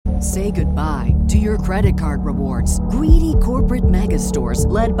Say goodbye to your credit card rewards. Greedy corporate mega stores,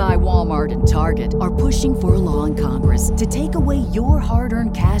 led by Walmart and Target, are pushing for a law in Congress to take away your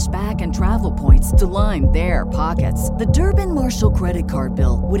hard-earned cash back and travel points to line their pockets. The Durbin-Marshall credit card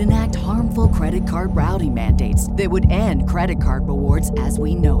bill would enact harmful credit card routing mandates that would end credit card rewards as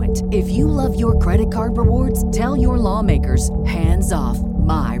we know it. If you love your credit card rewards, tell your lawmakers, hands off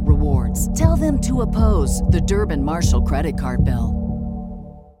my rewards. Tell them to oppose the Durbin-Marshall credit card bill.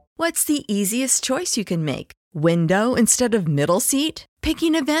 What's the easiest choice you can make? Window instead of middle seat?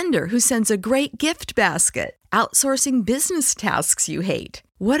 Picking a vendor who sends a great gift basket? Outsourcing business tasks you hate?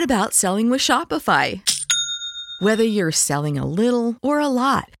 What about selling with Shopify? Whether you're selling a little or a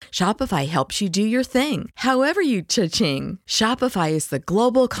lot, Shopify helps you do your thing, however you cha-ching. Shopify is the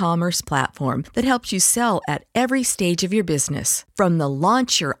global commerce platform that helps you sell at every stage of your business. From the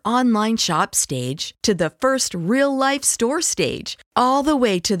launch your online shop stage to the first real-life store stage, all the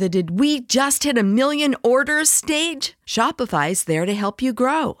way to the did we just hit 1 million orders stage. Shopify's there to help you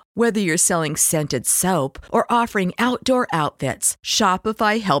grow. Whether you're selling scented soap or offering outdoor outfits,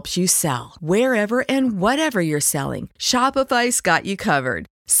 Shopify helps you sell. Wherever and whatever you're selling, Shopify's got you covered.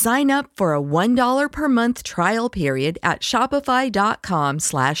 Sign up for a $1 per month trial period at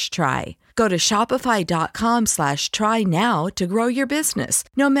shopify.com/try. Go to shopify.com/try now to grow your business,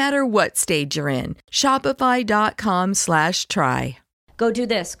 no matter what stage you're in. Shopify.com/try. Go do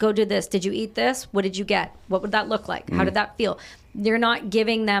this. Go do this. Did you eat this? What did you get? What would that look like? How did that feel? You're not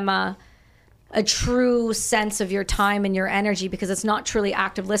giving them a true sense of your time and your energy because it's not truly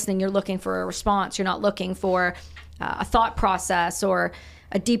active listening. You're looking for a response. You're not looking for a thought process or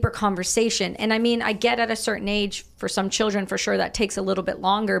a deeper conversation. And I mean, I get at a certain age for some children, for sure, that takes a little bit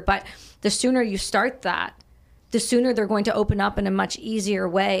longer. But the sooner you start that, the sooner they're going to open up in a much easier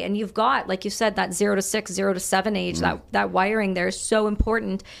way. And you've got, like you said, that 0 to 6, 0 to 7 age, that wiring there is so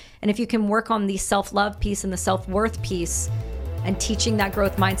important. And if you can work on the self-love piece and the self-worth piece and teaching that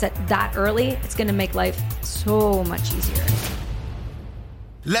growth mindset that early, it's going to make life so much easier.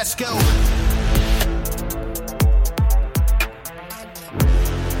 Let's go.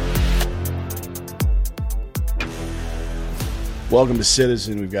 Welcome to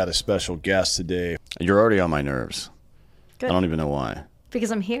Citizen. We've got a special guest today. You're already on my nerves. Good. I don't even know why. Because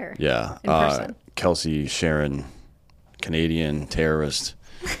I'm here. Yeah. In person. Kelsie Sheren, Canadian terrorist,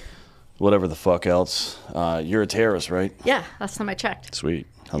 whatever the fuck else. You're a terrorist, right? Yeah, last time I checked. Sweet.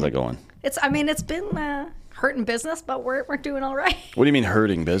 How's that going? It's been hurting business, but we're doing all right. What do you mean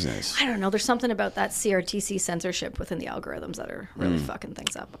hurting business? I don't know. There's something about that CRTC censorship within the algorithms that are really fucking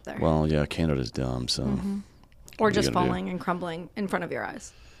things up there. Well, yeah, Canada's dumb, so. Mm-hmm. Or just falling and crumbling in front of your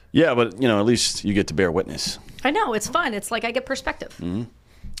eyes. Yeah, but at least you get to bear witness. I know, it's fun. It's like I get perspective. Mm-hmm.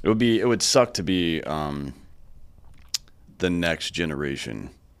 It would suck to be the next generation.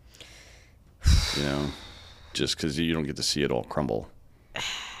 Just because you don't get to see it all crumble. I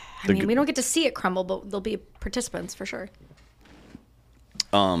mean, we don't get to see it crumble, but there'll be participants for sure.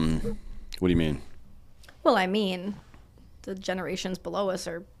 What do you mean? Well, I mean, the generations below us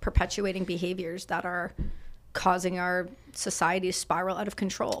are perpetuating behaviors that are causing our society to spiral out of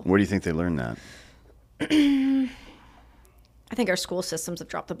control. Where do you think they learned that? I think our school systems have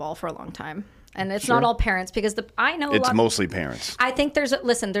dropped the ball for a long time. And it's Sure. not all parents because it's mostly parents. I think there's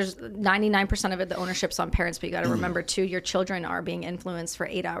 99% of it, the ownership's on parents, but you got to remember too, your children are being influenced for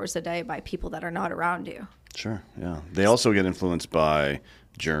 8 hours a day by people that are not around you. Sure, yeah. They also get influenced by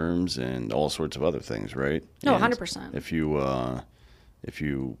germs and all sorts of other things, right? No, And 100%. If you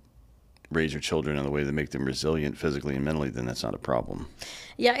raise your children in a way that make them resilient physically and mentally, then that's not a problem.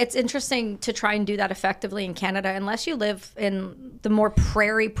 Yeah, it's interesting to try and do that effectively in Canada. Unless you live in the more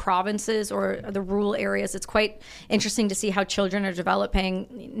prairie provinces or the rural areas, it's quite interesting to see how children are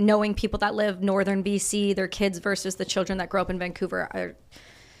developing, knowing people that live northern BC, their kids versus the children that grow up in Vancouver.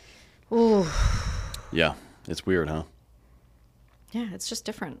 Yeah, it's weird, huh? Yeah, it's just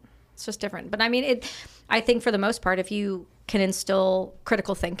different. But I mean, I think for the most part, if you can instill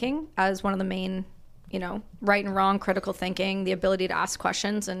critical thinking as one of the main, right and wrong critical thinking, the ability to ask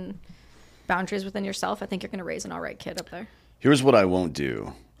questions and boundaries within yourself, I think you're going to raise an all right kid up there. Here's what I won't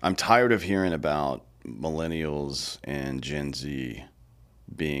do. I'm tired of hearing about millennials and Gen Z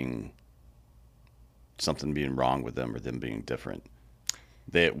being wrong with them or them being different.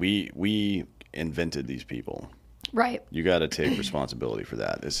 We invented these people. Right. You got to take responsibility for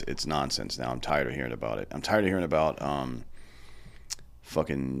that. It's nonsense now. I'm tired of hearing about it. I'm tired of hearing about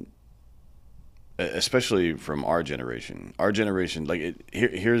especially from our generation. Our generation,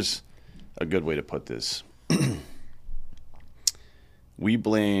 here's a good way to put this. We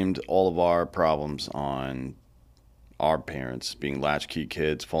blamed all of our problems on our parents being latchkey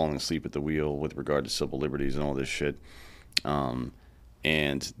kids, falling asleep at the wheel with regard to civil liberties and all this shit.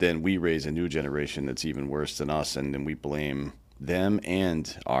 And then we raise a new generation that's even worse than us, and then we blame them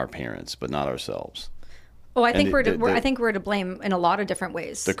and our parents, but not ourselves. Oh, I think I think we're to blame in a lot of different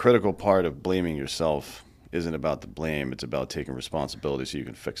ways. The critical part of blaming yourself isn't about the blame; it's about taking responsibility so you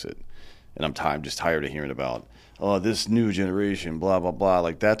can fix it. And I'm just tired of hearing about, oh, this new generation, blah blah blah.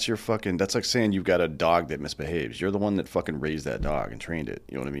 Like that's like saying you've got a dog that misbehaves. You're the one that fucking raised that dog and trained it.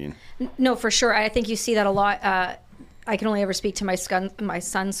 You know what I mean? No, for sure. I think you see that a lot. I can only ever speak to my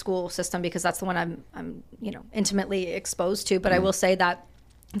son's school system because that's the one I'm intimately exposed to. But I will say that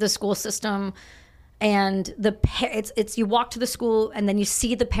the school system and it's you walk to the school and then you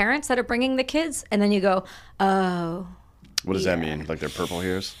see the parents that are bringing the kids and then you go, oh. What does that mean? Like they're purple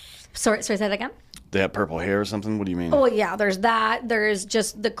hairs? Sorry, say that again? They have purple hair or something? What do you mean? Oh, yeah, there's that. There's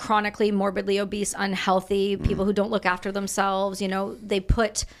just the chronically, morbidly obese, unhealthy, people who don't look after themselves.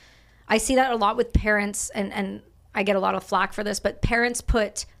 I see that a lot with parents, and I get a lot of flack for this, but parents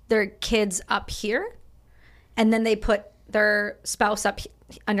put their kids up here, and then they put their spouse up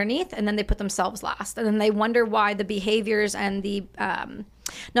underneath, and then they put themselves last. And then they wonder why the behaviors and the,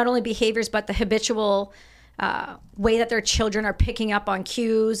 not only behaviors, but the habitual way that their children are picking up on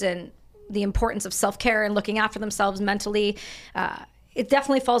cues and the importance of self-care and looking after themselves mentally. It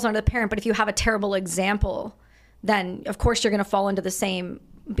definitely falls under the parent, but if you have a terrible example, then of course you're going to fall into the same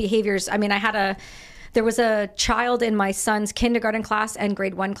behaviors. I mean, there was a child in my son's kindergarten class and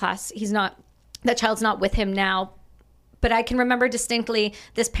grade 1 class. That child's not with him now, but I can remember distinctly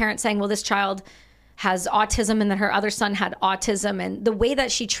this parent saying, well, this child has autism, and then her other son had autism. And the way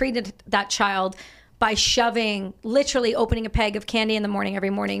that she treated that child by literally opening a peg of candy in the morning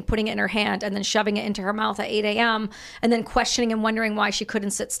every morning, putting it in her hand, and then shoving it into her mouth at 8 a.m., and then questioning and wondering why she couldn't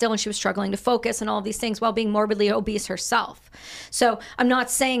sit still and she was struggling to focus and all of these things while being morbidly obese herself. So I'm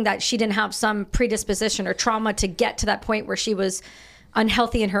not saying that she didn't have some predisposition or trauma to get to that point where she was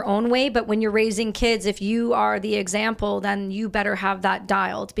unhealthy in her own way, but when you're raising kids, if you are the example, then you better have that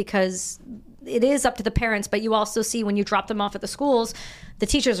dialed, because it is up to the parents. But you also see when you drop them off at the schools, the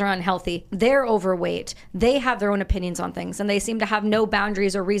teachers are unhealthy, they're overweight, they have their own opinions on things, and they seem to have no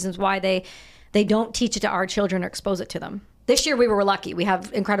boundaries or reasons why they don't teach it to our children or expose it to them. This year we were lucky. We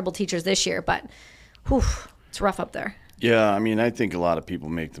have incredible teachers this year, but it's rough up there. Yeah, I mean, I think a lot of people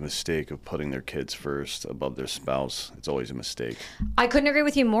make the mistake of putting their kids first above their spouse. It's always a mistake. I couldn't agree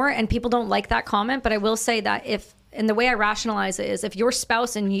with you more, and people don't like that comment, but I will say that and the way I rationalize it is, if your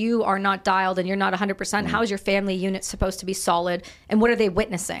spouse and you are not dialed and you're not 100%, how is your family unit supposed to be solid, and what are they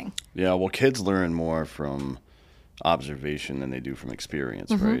witnessing? Yeah, well, kids learn more from observation than they do from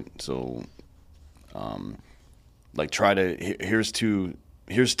experience, right? So,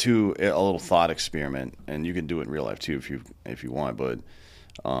 here's a little thought experiment, and you can do it in real life too if you want, but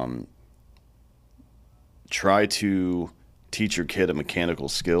try to teach your kid a mechanical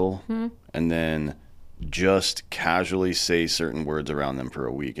skill and then just casually say certain words around them for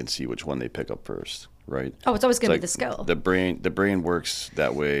a week and see which one they pick up first, right? Oh, it's always going to be the skill. The brain works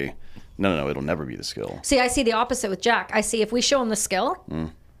that way. No, it'll never be the skill. See, I see the opposite with Jack. I see if we show him the skill,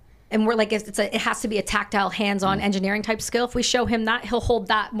 and we're like, it has to be a tactile, hands-on engineering type skill. If we show him that, he'll hold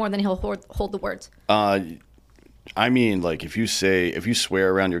that more than he'll hold the words. I mean, like if you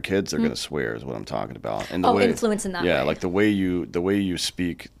swear around your kids, they're going to swear is what I'm talking about. And influence in that way. Yeah, like the way you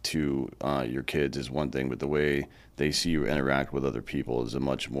speak to your kids is one thing, but the way they see you interact with other people is a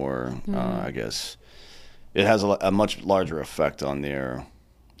much more, I guess, it has a much larger effect on their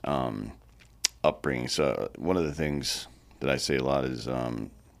upbringing. So one of the things that I say a lot is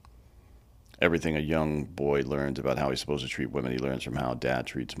everything a young boy learns about how he's supposed to treat women, he learns from how dad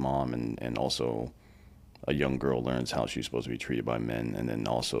treats mom, and also a young girl learns how she's supposed to be treated by men, and then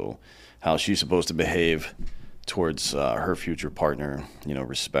also how she's supposed to behave towards her future partner,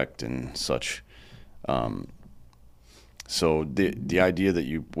 respect and such. So the idea that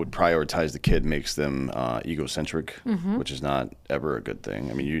you would prioritize the kid makes them egocentric, which is not ever a good thing.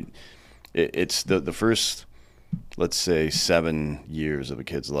 I mean, it's the first, let's say, 7 years of a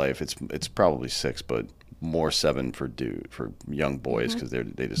kid's life. It's probably 6, but more 7 for young boys, because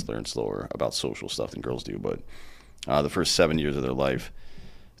they just learn slower about social stuff than girls do. But the first 7 years of their life,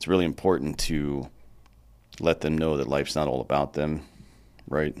 it's really important to let them know that life's not all about them,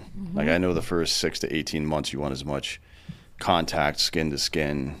 right? Like I know the first 6 to 18 months you want as much contact, skin to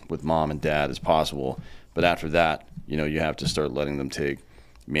skin, with mom and dad as possible. But after that, you have to start letting them take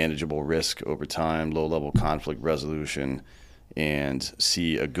manageable risk over time, low-level conflict resolution, and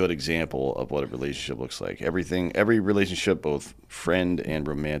see a good example of what a relationship looks like. Every relationship, both friend and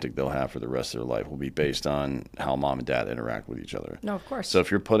romantic, they'll have for the rest of their life will be based on how mom and dad interact with each other. No, of course. So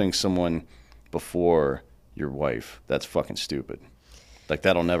if you're putting someone before your wife, that's fucking stupid. Like,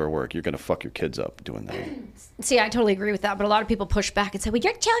 that'll never work. You're going to fuck your kids up doing that. See, I totally agree with that, but a lot of people push back and say, well,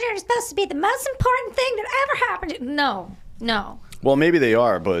 your children are supposed to be the most important thing that ever happened. No. Well, maybe they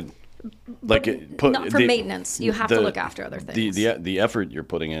are, but like, not for maintenance. You have to look after other things. The effort you're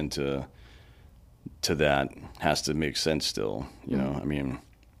putting into that has to make sense still. You know, I mean,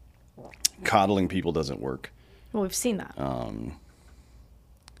 coddling people doesn't work. Well, we've seen that.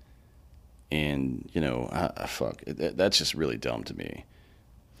 And you know, that's just really dumb to me.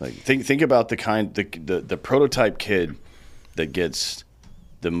 Like, think about the prototype kid that gets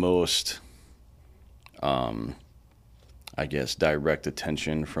the most, I guess, direct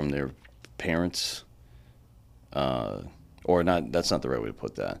attention from their parents, or not. That's not the right way to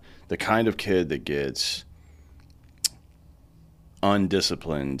put that. The kind of kid that gets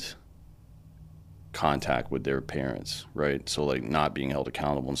undisciplined contact with their parents, right? So like not being held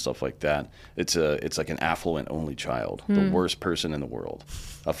accountable and stuff like that. It's like an affluent only child, the worst person in the world.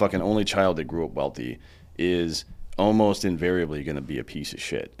 A fucking only child that grew up wealthy is almost invariably going to be a piece of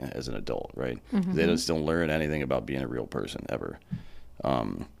shit as an adult, right? They just don't learn anything about being a real person ever.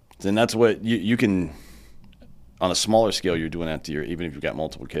 Then that's what you can, on a smaller scale, you're doing that to even if you've got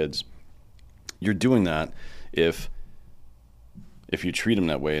multiple kids, you're doing that if you treat them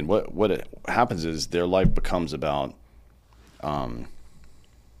that way. And what it happens is their life becomes about,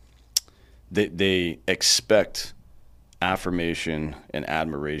 they expect affirmation and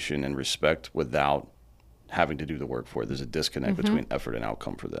admiration and respect without having to do the work for it. There's a disconnect between effort and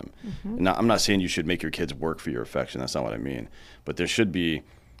outcome for them. And I'm not saying you should make your kids work for your affection. That's not what I mean. But there should be,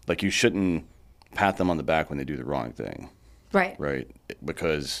 like, you shouldn't pat them on the back when they do the wrong thing. Right. Right.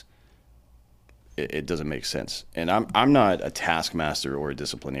 Because it doesn't make sense. And I'm not a taskmaster or a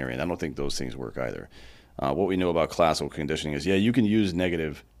disciplinarian. I don't think those things work either. What we know about classical conditioning is, you can use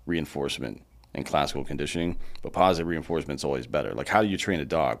negative reinforcement in classical conditioning, but positive reinforcement is always better. Like, how do you train a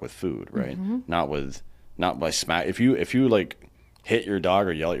dog? With food, right? Not by smack. If you like hit your dog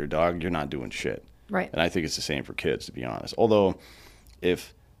or yell at your dog, you're not doing shit. Right. And I think it's the same for kids, to be honest. Although,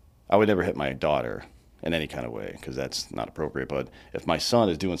 if I would never hit my daughter in any kind of way, because that's not appropriate. But if my son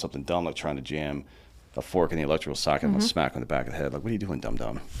is doing something dumb, like trying to jam a fork in the electrical socket, I'm gonna smack him in the back of the head. Like, what are you doing,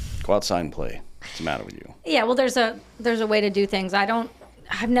 dum-dum? Go outside and play. What's the matter with you? Yeah, well, there's a way to do things.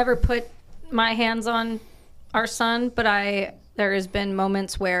 I've never put my hands on our son, but there has been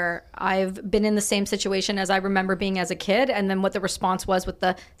moments where I've been in the same situation as I remember being as a kid, and then what the response was with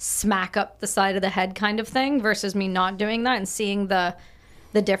the smack up the side of the head kind of thing versus me not doing that and seeing the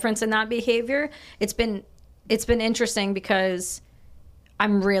difference in that behavior. It's been interesting because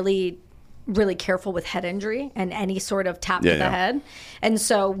I'm really, really careful with head injury and any sort of tap to the head. And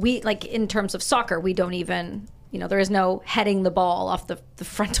so we, like, in terms of soccer, we don't even, there is no heading the ball off the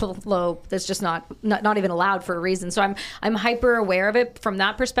frontal lobe. That's just not even allowed for a reason. So I'm hyper aware of it from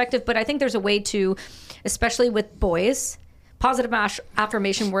that perspective. But I think there's a way to, especially with boys, positive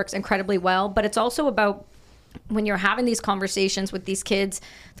affirmation works incredibly well. But it's also about when you're having these conversations with these kids,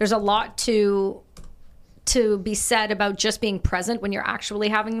 there's a lot to be said about just being present when you're actually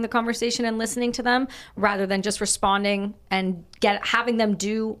having the conversation and listening to them, rather than just responding and having them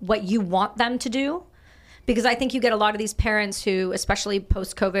do what you want them to do. Because I think you get a lot of these parents who, especially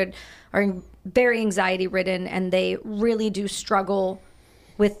post-COVID, are very anxiety-ridden, and they really do struggle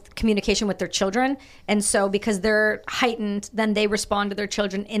with communication with their children. And so because they're heightened, then they respond to their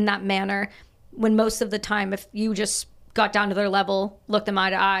children in that manner, when most of the time, if you just got down to their level, looked them eye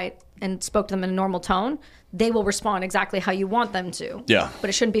to eye, and spoke to them in a normal tone, they will respond exactly how you want them to. Yeah. But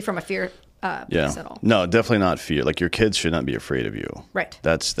it shouldn't be from a fear place at all. No, definitely not fear. Like, your kids should not be afraid of you. Right.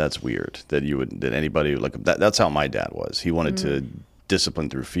 That's weird that anybody, like, that's how my dad was. He wanted to discipline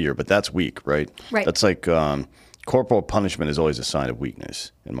through fear, but that's weak, right? Right. That's like corporal punishment is always a sign of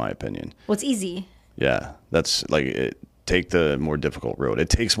weakness, in my opinion. Well, it's easy. Yeah. That's like take the more difficult road. It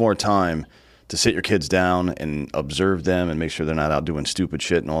takes more time to sit your kids down and observe them and make sure they're not out doing stupid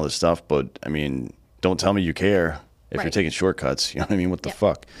shit and all this stuff. But I mean, don't tell me you care if you're taking shortcuts. You know what I mean? What the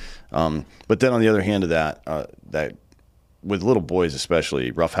fuck? But then on the other hand of that with little boys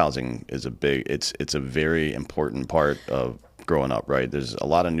especially, roughhousing is it's a very important part of growing up, right? There's a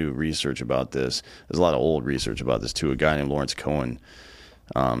lot of new research about this. There's a lot of old research about this too. A guy named Lawrence Cohen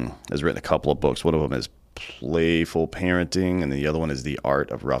has written a couple of books. One of them is Playful Parenting, and the other one is The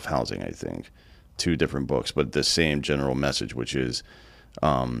Art of Roughhousing, I think. Two different books, but the same general message, which is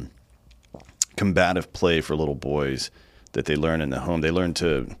combative play for little boys that they learn in the home. They learn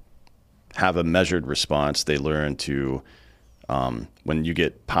to have a measured response. They learn to, when you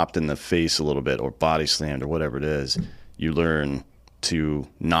get popped in the face a little bit or body slammed or whatever it is, you learn to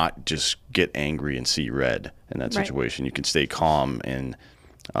not just get angry and see red in that situation. You can stay calm in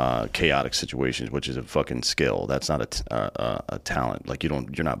chaotic situations, which is a fucking skill. That's not a talent. Like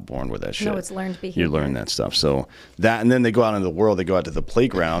you're not born with that shit. No, it's learned behavior. You learn that stuff. So that, and then they go out into the world, they go out to the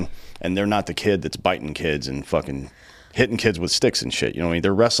playground, and they're not the kid that's biting kids and fucking hitting kids with sticks and shit. You know what I mean?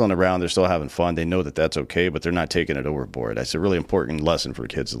 They're wrestling around. They're still having fun. They know that that's okay, but they're not taking it overboard. That's a really important lesson for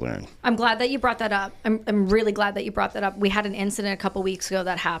kids to learn. I'm glad that you brought that up. I'm really glad that you brought that up. We had an incident a couple weeks ago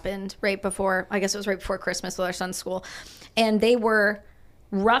that happened right before, I guess it was right before Christmas with our son's school. And they were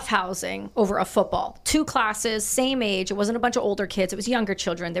roughhousing over a football. 2 classes, same age. It wasn't a bunch of older kids. It was younger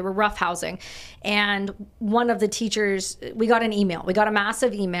children. They were roughhousing. And one of the teachers, we got an email. We got a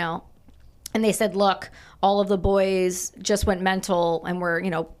massive email. And they said, look, all of the boys just went mental and were,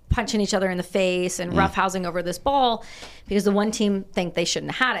 punching each other in the face and roughhousing over this ball because the one team think they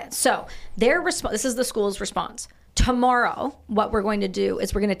shouldn't have had it. So this is the school's response. Tomorrow, what we're going to do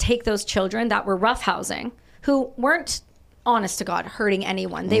is we're going to take those children that were roughhousing, who weren't, honest to God, hurting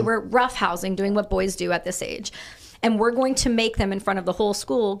anyone. They were roughhousing, doing what boys do at this age. And we're going to make them in front of the whole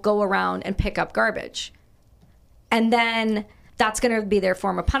school go around and pick up garbage. And then that's going to be their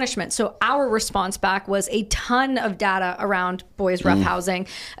form of punishment. So our response back was a ton of data around boys roughhousing,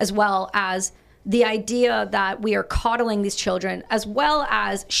 as well as the idea that we are coddling these children, as well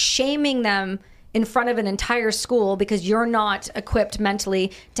as shaming them in front of an entire school because you're not equipped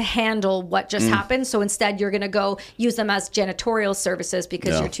mentally to handle what just happened. So instead, you're going to go use them as janitorial services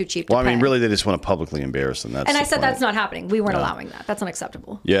because you're too cheap to pay. Well, I mean, really, they just want to publicly embarrass them. And I said that's not happening. We weren't allowing that. That's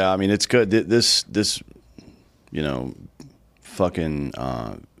unacceptable. Yeah, I mean, it's good. This fucking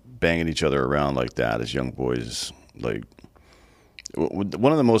banging each other around like that as young boys, like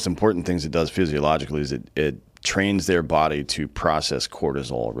one of the most important things it does physiologically is it trains their body to process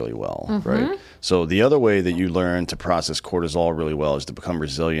cortisol really well, right? So the other way that you learn to process cortisol really well is to become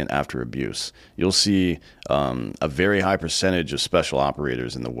resilient after abuse. You'll see a very high percentage of special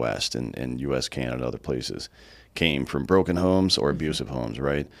operators in the West and U.S., Canada, other places came from broken homes or abusive homes,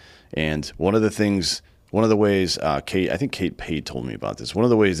 right? And one of the ways, I think Kate Pate told me about this. One of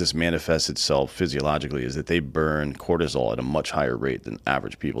the ways this manifests itself physiologically is that they burn cortisol at a much higher rate than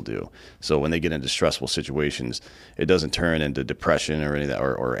average people do. So when they get into stressful situations, it doesn't turn into depression or any of that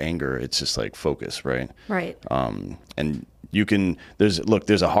or anger. It's just like focus, right? Right. And you can, there's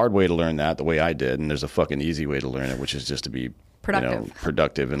a hard way to learn that, the way I did, and there's a fucking easy way to learn it, which is just to be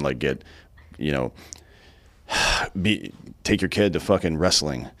productive and like get, take your kid to fucking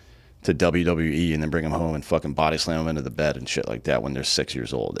wrestling, to WWE, and then bring them home and fucking body slam them into the bed and shit like that when they're 6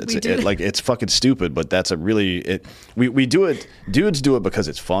 years old. It's fucking stupid, but that's we do it. Dudes do it because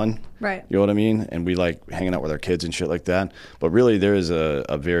it's fun, right? You know what I mean? And we like hanging out with our kids and shit like that. But really, there is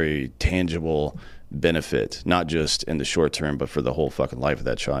a very tangible benefit, not just in the short term, but for the whole fucking life of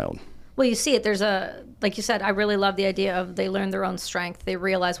that child. Well, you see it. There's like you said, I really love the idea of they learn their own strength. They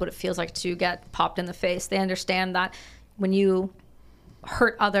realize what it feels like to get popped in the face. They understand that when you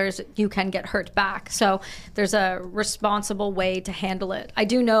hurt others, you can get hurt back. So there's a responsible way to handle it. I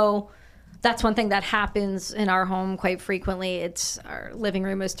do know that's one thing that happens in our home quite frequently. Our living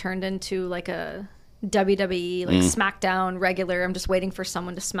room is turned into like a WWE, like SmackDown regular. I'm just waiting for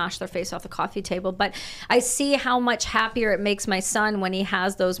someone to smash their face off the coffee table. But I see how much happier it makes my son when he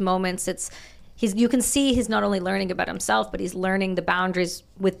has those moments. You can see he's not only learning about himself, but he's learning the boundaries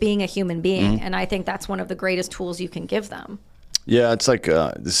with being a human being. And I think that's one of the greatest tools you can give them. Yeah, it's like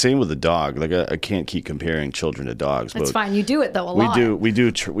the same with the dog. Like I can't keep comparing children to dogs. That's fine. You do it though a lot. We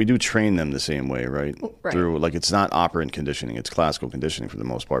do train them the same way, right? Through like it's not operant conditioning; it's classical conditioning for the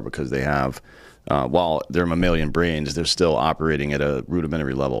most part because they have, while they're mammalian brains, they're still operating at a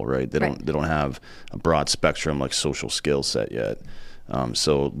rudimentary level, right? They don't have a broad spectrum like social skill set yet.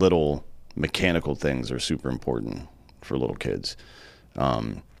 So little mechanical things are super important for little kids.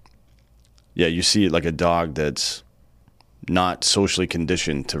 You see like a dog that's not socially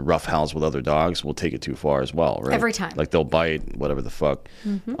conditioned to roughhouse with other dogs will take it too far as well, right? Every time. Like they'll bite, whatever the fuck.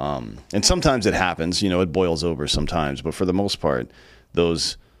 And sometimes it happens, it boils over sometimes. But for the most part,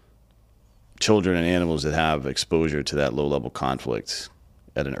 those children and animals that have exposure to that low-level conflict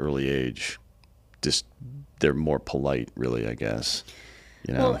at an early age, just they're more polite, really, I guess.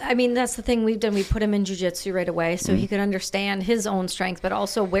 Well, I mean, that's the thing we've done. We put him in jiu-jitsu right away so he could understand his own strength, but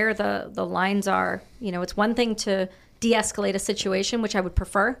also where the lines are. It's one thing to de-escalate a situation, which I would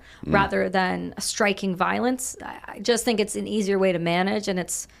prefer, rather than striking violence. I just think it's an easier way to manage, and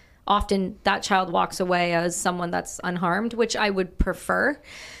it's often that child walks away as someone that's unharmed, which I would prefer.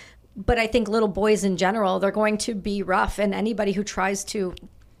 But I think little boys in general, they're going to be rough, and anybody who tries to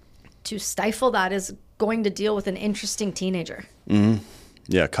stifle that is going to deal with an interesting teenager. Mm-hmm.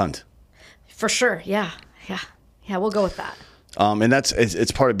 Yeah, cunt. For sure. Yeah, we'll go with that. And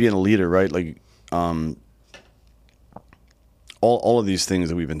it's part of being a leader, right? Like, all of these things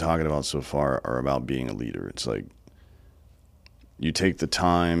that we've been talking about so far are about being a leader. It's like you take the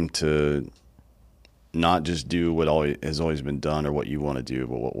time to not just do what has always been done or what you want to do,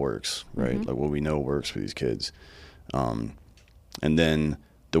 but what works, right? Mm-hmm. Like what we know works for these kids. And then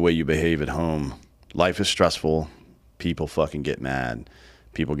the way you behave at home. Life is stressful. People fucking get mad.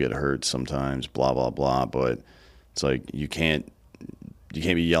 People get hurt sometimes, blah, blah, blah. But it's like you can't be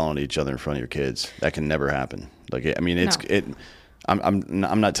yelling at each other in front of your kids. That can never happen. Like, I mean,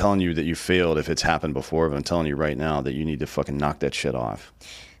 I'm not telling you that you failed if it's happened before, but I'm telling you right now that you need to fucking knock that shit off.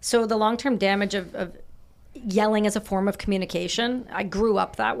 So the long-term damage of yelling as a form of communication, I grew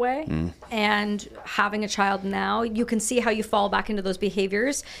up that way. And having a child now, you can see how you fall back into those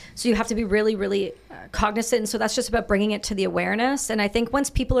behaviors. So you have to be really, really cognizant. And so that's just about bringing it to the awareness. And I think once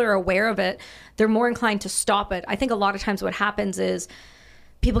people are aware of it, they're more inclined to stop it. I think a lot of times what happens is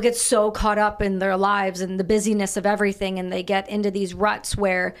people get so caught up in their lives and the busyness of everything, and they get into these ruts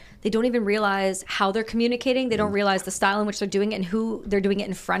where they don't even realize how they're communicating. They don't realize the style in which they're doing it and who they're doing it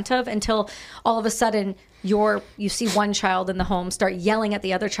in front of, until all of a sudden you see one child in the home start yelling at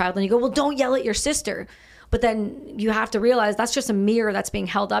the other child, and you go, well, don't yell at your sister. But then you have to realize that's just a mirror that's being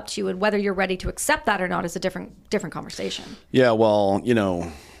held up to you, and whether you're ready to accept that or not is a different conversation. Yeah, well,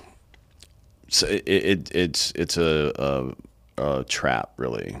 so it's a trap,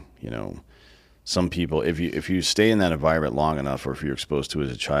 really. Some people, if you stay in that environment long enough, or if you're exposed to it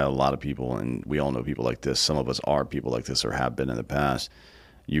as a child, a lot of people, and we all know people like this, some of us are people like this or have been in the past,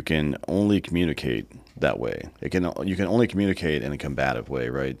 you can only communicate that way. You can only communicate in a combative way,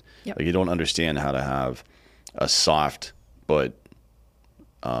 right? Yep. Like, you don't understand how to have a soft but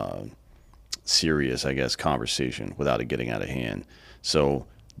serious, I guess, conversation without it getting out of hand. So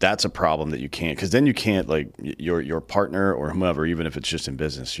that's a problem that you can't, because then you can't, like, your partner or whomever, even if it's just in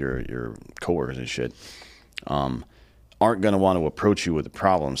business, your coworkers and shit, aren't going to want to approach you with a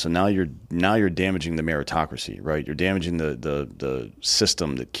problem. So now you're damaging the meritocracy, right? You're damaging the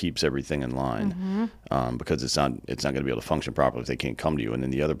system that keeps everything in line, because it's not going to be able to function properly if they can't come to you. And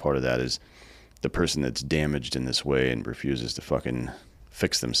then the other part of that is the person that's damaged in this way and refuses to fucking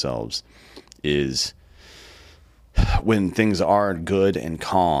fix themselves is, when things are good and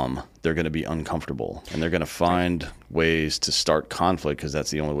calm, they're going to be uncomfortable, and they're going to find ways to start conflict, because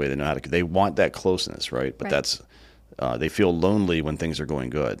that's the only way they know how to. They want that closeness, right? But that's they feel lonely when things are going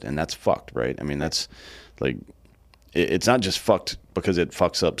good, and that's fucked, right? I mean, that's like, it's not just fucked because it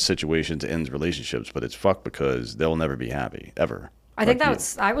fucks up situations, ends relationships, but it's fucked because they'll never be happy ever. I think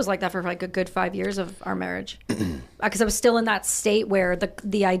I was like that for like a good 5 years of our marriage, because I was still in that state where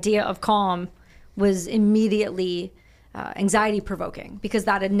the idea of calm was immediately anxiety provoking, because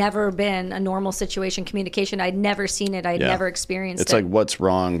that had never been a normal situation, communication. I'd never seen it. I'd never experienced it. It's like, what's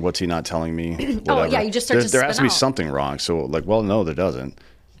wrong? What's he not telling me? Oh yeah, you just start there has to be something wrong. So, like, well, no, there doesn't.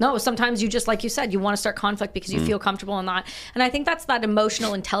 No, sometimes you just, like you said, you want to start conflict because you feel comfortable in that. And I think that's that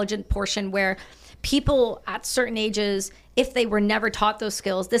emotional, intelligent portion where people at certain ages, if they were never taught those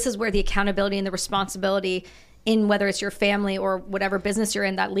skills, this is where the accountability and the responsibility in, whether it's your family or whatever business you're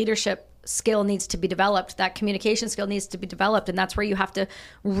in, that leadership skill needs to be developed, that communication skill needs to be developed, and that's where you have to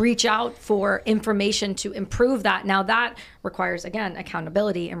reach out for information to improve that. Now that requires, again,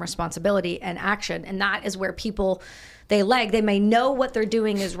 accountability and responsibility and action, and that is where people, they may know what they're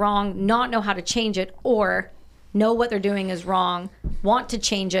doing is wrong, not know how to change it, or know what they're doing is wrong, want to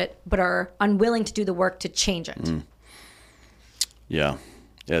change it, but are unwilling to do the work to change it. Yeah,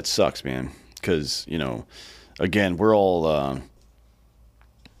 it sucks, man, because, again,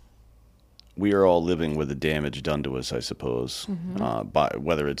 we are all living with the damage done to us, I suppose, by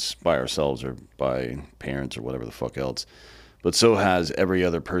whether it's by ourselves or by parents or whatever the fuck else. But so has every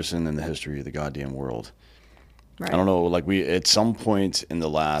other person in the history of the goddamn world. Right. I don't know, like, at some point in the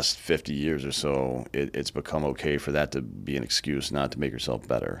last 50 years or so, it's become okay for that to be an excuse not to make yourself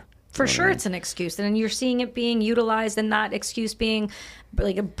better. For sure, it's an excuse, and you're seeing it being utilized, and that excuse being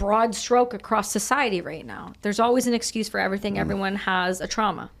like a broad stroke across society right now. There's always an excuse for everything. Everyone has a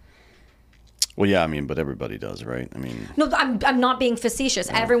trauma. Well, yeah, I mean, but everybody does, right? I mean, no, I'm not being facetious.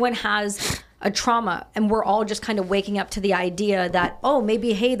 Yeah. Everyone has a trauma, and we're all just kind of waking up to the idea that, oh,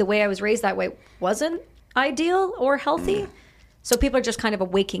 maybe, hey, the way I was raised that way wasn't ideal or healthy. So people are just kind of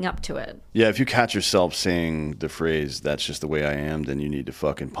waking up to it. Yeah, if you catch yourself saying the phrase, that's just the way I am, then you need to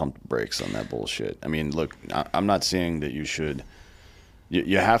fucking pump the brakes on that bullshit. I mean, look, I'm not saying that you should,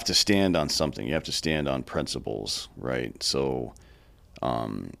 you have to stand on something. You have to stand on principles, right? So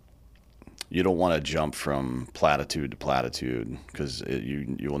you don't want to jump from platitude to platitude because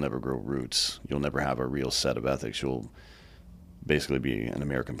you will never grow roots. You'll never have a real set of ethics. You'll basically be an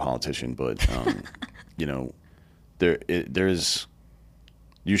American politician, but, you know,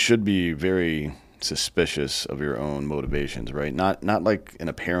 you should be very suspicious of your own motivations, right? Not like in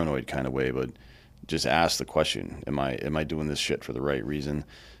a paranoid kind of way, but just ask the question: Am I doing this shit for the right reason?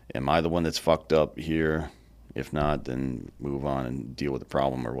 Am I the one that's fucked up here? If not, then move on and deal with the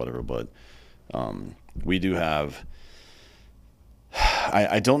problem or whatever. But we do have.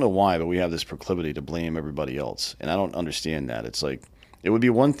 I don't know why, but we have this proclivity to blame everybody else, and I don't understand that. It's like, it would be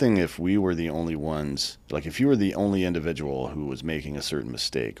one thing if we were the only ones, like if you were the only individual who was making a certain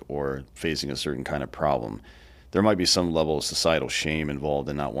mistake or facing a certain kind of problem, there might be some level of societal shame involved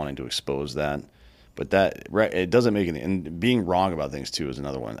in not wanting to expose that. But that, right, it doesn't make any, and being wrong about things too is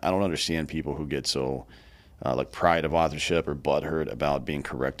another one. I don't understand people who get so like pride of authorship or butthurt about being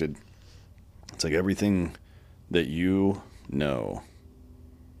corrected. It's like everything that you know,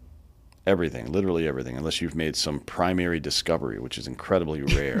 everything, literally everything, unless you've made some primary discovery, which is incredibly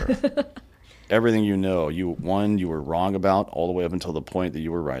rare. Everything you know, you were wrong about all the way up until the point that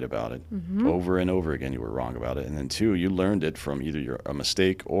you were right about it. Mm-hmm. Over and over again, you were wrong about it. And then 2, you learned it from either a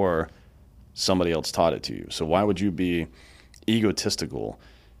mistake or somebody else taught it to you. So why would you be egotistical?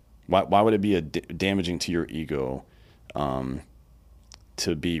 Why would it be damaging to your ego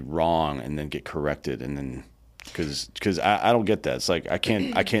to be wrong and then get corrected and then... Because I don't get that. It's like I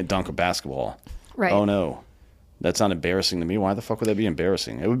can't dunk a basketball. Right. Oh no, that's not embarrassing to me. Why the fuck would that be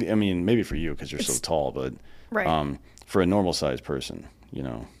embarrassing? It would be. I mean, maybe for you because you're so tall, but right. For a normal sized person, you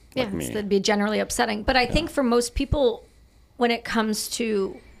know, like me, it'd be generally upsetting. But I think for most people, when it comes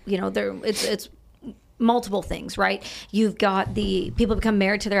to, you know, it's multiple things, right? You've got the people become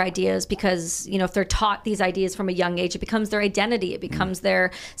married to their ideas because, you know, if they're taught these ideas from a young age, it becomes their identity. It becomes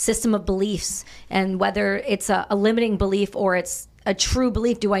their system of beliefs. And whether it's a limiting belief or it's a true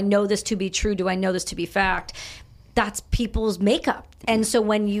belief, do I know this to be true? Do I know this to be fact? That's people's makeup. And so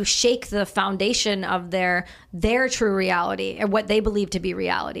when you shake the foundation of their true reality and what they believe to be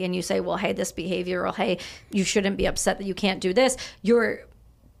reality, and you say, well, hey, this behavior, or hey, you shouldn't be upset that you can't do this,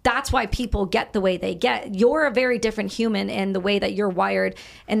 that's why people get the way they get. You're a very different human in the way that you're wired,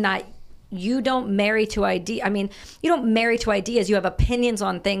 and that you don't marry to ideas. I mean, you don't marry to ideas. You have opinions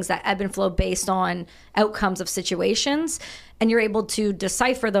on things that ebb and flow based on outcomes of situations, and you're able to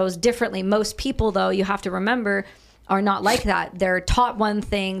decipher those differently. Most people, though, you have to remember, are not like that. They're taught one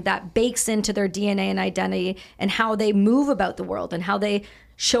thing that bakes into their DNA and identity and how they move about the world and how they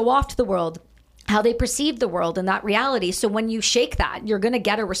show off to the world, how they perceive the world and that reality. So when you shake that, you're going to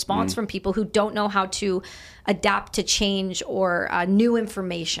get a response from people who don't know how to adapt to change or new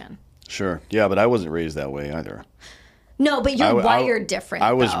information. Sure. Yeah, but I wasn't raised that way either. No, but you're wired different.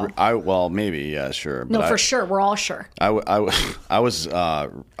 Well, maybe, yeah, sure. But for sure. We're all sure. I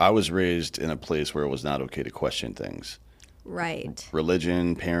was raised in a place where it was not okay to question things. Right.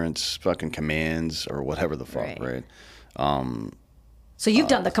 Religion, parents, fucking commands, or whatever the fuck, right? So you've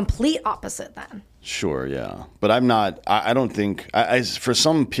done the complete opposite then. Sure, yeah. But I'm not, I don't think, for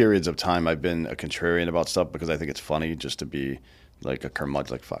some periods of time, I've been a contrarian about stuff because I think it's funny just to be like a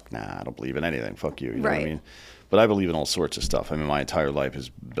curmudgeon, like, fuck, nah, I don't believe in anything, fuck you, you know what I mean? But I believe in all sorts of stuff. I mean, my entire life is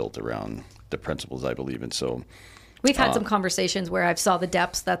built around the principles I believe in, so... We've had some conversations where I've saw the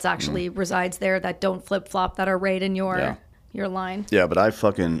depths that's actually resides there that don't flip-flop, that are right in your line. Yeah, but I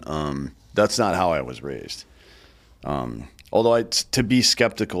fucking, that's not how I was raised. Although to be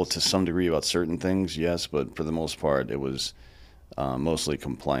skeptical to some degree about certain things, yes, but for the most part, it was mostly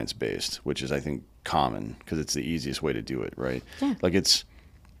compliance-based, which is, I think, common because it's the easiest way to do it, right? Yeah. Like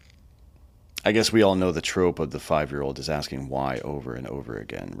I guess we all know the trope of the 5-year-old is asking why over and over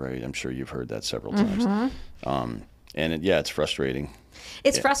again, right? I'm sure you've heard that several times. And it's frustrating.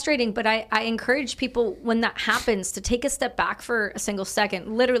 It's frustrating, but I encourage people when that happens to take a step back for a single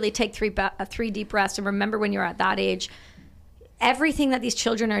second, literally take three deep breaths, and remember when you're at that age, everything that these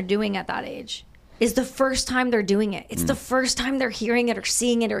children are doing at that age is the first time they're doing it. It's the first time they're hearing it or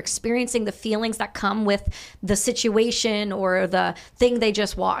seeing it or experiencing the feelings that come with the situation or the thing they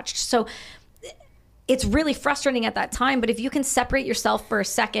just watched. So it's really frustrating at that time. But if you can separate yourself for a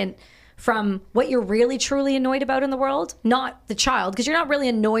second from what you're really truly annoyed about in the world, not the child, because you're not really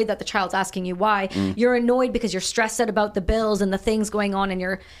annoyed that the child's asking you why. You're annoyed because you're stressed out about the bills and the things going on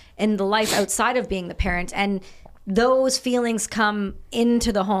in the life outside of being the parent. And those feelings come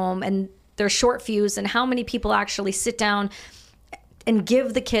into the home and they're short fused, and how many people actually sit down and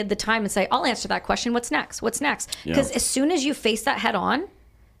give the kid the time and say, I'll answer that question. What's next? What's next? Because as soon as you face that head on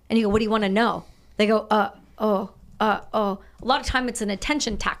and you go, what do you want to know? They go, oh. A lot of time it's an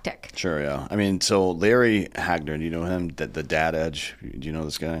attention tactic. Sure, yeah. I mean, so Larry Hagner, do you know him? The Dad Edge. Do you know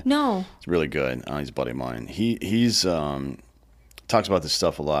this guy? No. He's really good. He's a buddy of mine. He's talks about this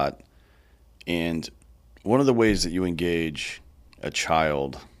stuff a lot. And one of the ways that you engage a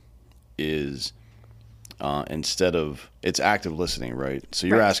child is instead of, it's active listening, right? So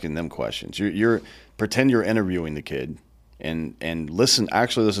you're asking them questions. You're pretend you're interviewing the kid and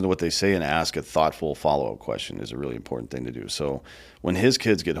actually listen to what they say and ask a thoughtful follow-up question is a really important thing to do. So when his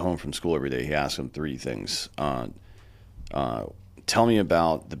kids get home from school every day, he asks them 3 things. Tell me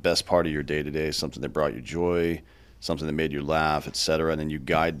about the best part of your day today, something that brought you joy, something that made you laugh, etc. And then you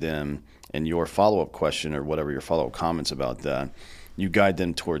guide them in your follow-up question or whatever your follow-up comments about that. You guide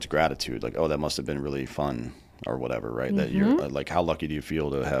them towards gratitude, like, oh, that must have been really fun or whatever, right? That you're like, how lucky do you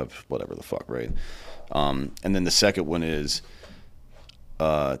feel to have whatever the fuck, right? And then the second one is,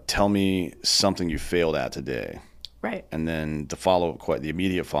 tell me something you failed at today. Right. And then the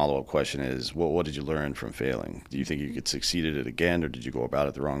immediate follow-up question is, well, what did you learn from failing? Do you think you could succeed at it again, or did you go about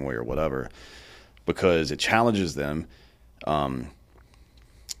it the wrong way or whatever? Because it challenges them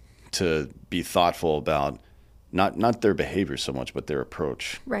to be thoughtful about not their behavior so much, but their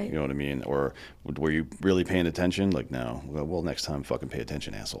approach. Right. You know what I mean? Or were you really paying attention? Like, no. Well, next time, fucking pay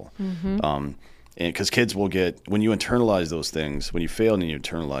attention, asshole. And because kids will get, when you internalize those things, when you fail and you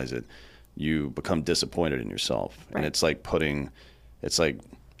internalize it, you become disappointed in yourself. Right. And it's like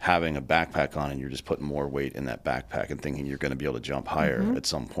having a backpack on and you're just putting more weight in that backpack and thinking you're going to be able to jump higher at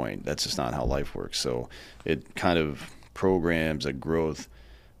some point. That's just not how life works. So it kind of programs a growth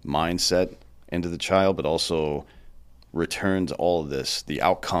mindset into the child, but also returns all of this, the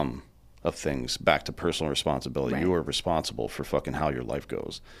outcome of things, back to personal responsibility. Right. You are responsible for fucking how your life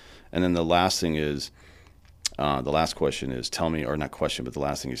goes. And then the last thing is, the last question is, the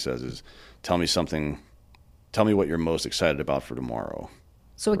last thing he says is, tell me what you're most excited about for tomorrow.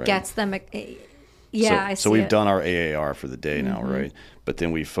 So it gets them, I see. So we've done our AAR for the day now, right? But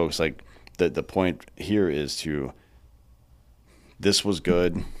then we focus, like, the point here is to, this was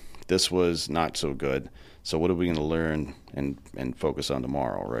good, this was not so good. So what are we going to learn and focus on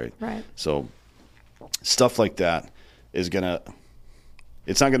tomorrow, right? Right. So stuff like that is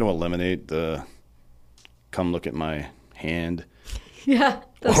it's not going to eliminate the come look at my hand or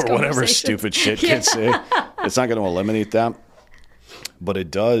whatever stupid shit kids say. It's not going to eliminate that. But it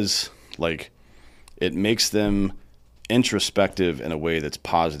does, like, it makes them introspective in a way that's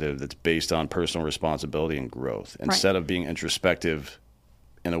positive, that's based on personal responsibility and growth, instead of being introspective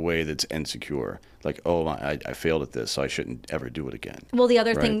in a way that's insecure. Like, oh, I failed at this, so I shouldn't ever do it again. Well, the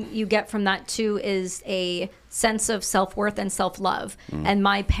other thing you get from that, too, is a sense of self-worth and self-love. And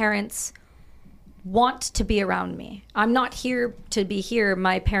my parents want to be around me. I'm not here to be here.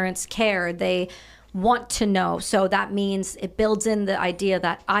 My parents care. They want to know. So that means it builds in the idea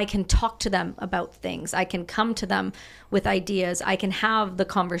that I can talk to them about things. I can come to them with ideas. I can have the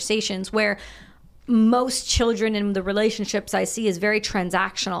conversations where most children in the relationships I see is very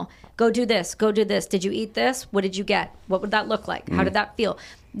transactional. Go do this. Go do this. Did you eat this? What did you get? What would that look like? How did that feel?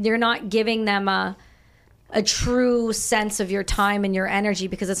 You're not giving them a true sense of your time and your energy,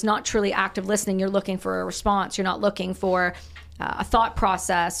 because it's not truly active listening. You're looking for a response. You're not looking for a thought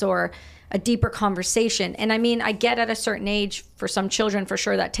process or a deeper conversation. And I mean, I get at a certain age, for some children, for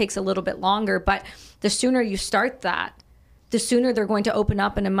sure, that takes a little bit longer. But the sooner you start that, the sooner they're going to open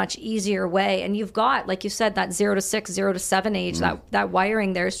up in a much easier way. And you've got, like you said, that 0 to 6, 0 to 7 age, that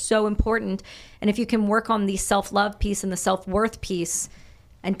wiring there is so important. And if you can work on the self-love piece and the self-worth piece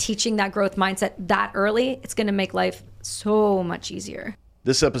and teaching that growth mindset that early, it's going to make life so much easier.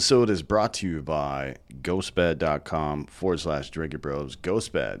 This episode is brought to you by ghostbed.com/drinkitbros.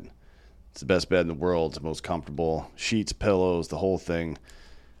 Ghostbed. It's the best bed in the world. It's the most comfortable. Sheets, pillows, the whole thing.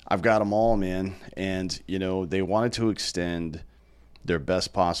 I've got them all, man. And, you know, they wanted to extend their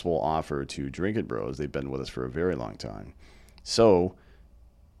best possible offer to Drink It Bros. They've been with us for a very long time. So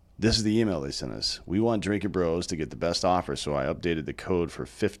this is the email they sent us. We want Drink It Bros to get the best offer, so I updated the code for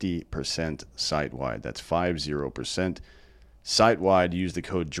 50% site-wide. That's 50%. Site-wide, use the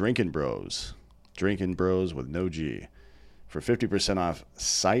code Drinkin' Bros. Drinkin' Bros with no G. For 50% off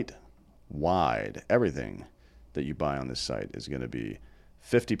site-wide. Everything that you buy on this site is going to be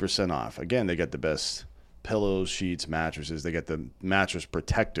 50% off. Again, they got the best pillows, sheets, mattresses. They got the mattress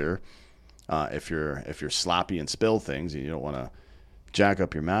protector. If you're sloppy and spill things and you don't want to jack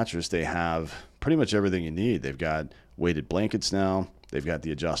up your mattress, they have pretty much everything you need. They've got weighted blankets now. They've got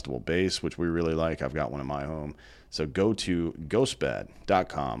the adjustable base, which we really like. I've got one in my home. So go to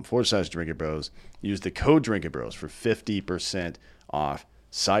ghostbed.com/DrinkItBros. Use the code DrinkItBros for 50% off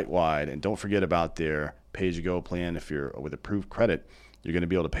site-wide. And don't forget about their pay-as-you-go plan. If you're with approved credit, you're going to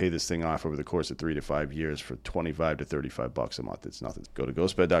be able to pay this thing off over the course of 3 to 5 years for $25 to $35 a month. It's nothing. Go to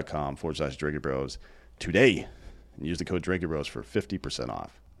ghostbed.com/DrinkItBros today and use the code DrinkItBros for 50%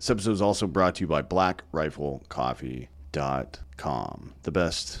 off. This episode is also brought to you by BlackRifleCoffee.com, the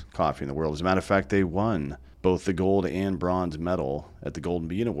best coffee in the world. As a matter of fact, they won both the gold and bronze medal at the Golden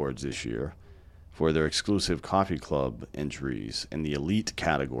Bean Awards this year for their exclusive coffee club entries in the elite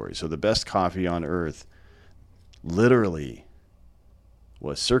category. So the best coffee on earth literally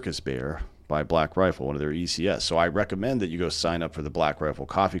was Circus Bear by Black Rifle, one of their ECS. So I recommend that you go sign up for the Black Rifle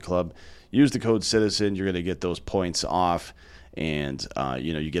Coffee Club. Use the code CITIZEN. You're going to get those points off. And,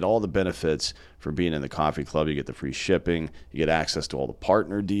 you get all the benefits for being in the coffee club. You get the free shipping. You get access to all the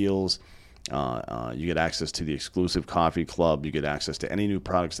partner deals. You get access to the exclusive coffee club. You get access to any new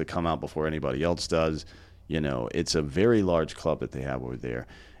products that come out before anybody else does. It's a very large club that they have over there.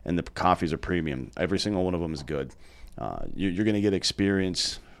 And the coffees are premium. Every single one of them is good. You're going to get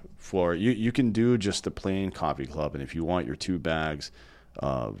experience for you can do just the plain coffee club. And if you want your 2 bags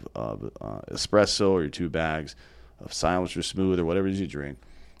of espresso or your 2 bags of silence or smooth or whatever it is you drink,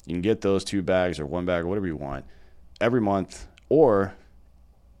 you can get those 2 bags or 1 bag or whatever you want every month, or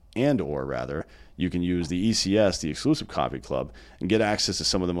you can use the ECS, the exclusive coffee club, and get access to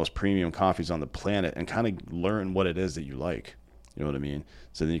some of the most premium coffees on the planet and kind of learn what it is that you like. You know what I mean?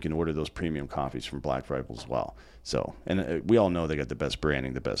 So then you can order those premium coffees from Black Rifle as well. So, and we all know they got the best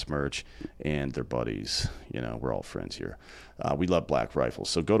branding, the best merch, and they're buddies. We're all friends here. We love Black Rifle.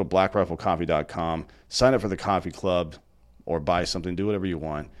 So go to blackriflecoffee.com, sign up for the coffee club, or buy something, do whatever you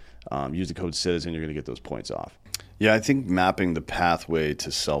want. Use the code CITIZEN, you're going to get those points off. Yeah, I think mapping the pathway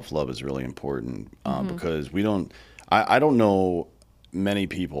to self-love is really important because I don't know many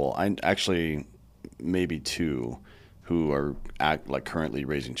people, maybe 2, who are currently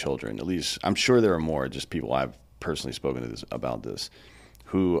raising children. At least I'm sure there are more, just people I've personally spoken to about this,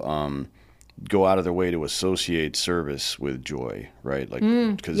 who go out of their way to associate service with joy, right?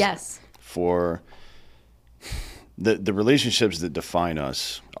 Because yes. For the relationships that define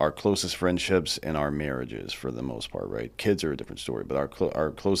us, our closest friendships and our marriages, for the most part, right? Kids are a different story, but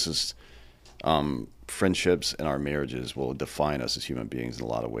our closest friendships and our marriages will define us as human beings in a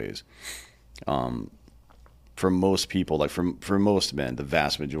lot of ways. For most people, for most men, the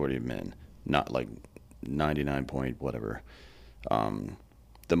vast majority of men, not 99 point whatever,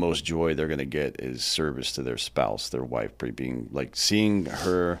 the most joy they're going to get is service to their spouse, their wife, being seeing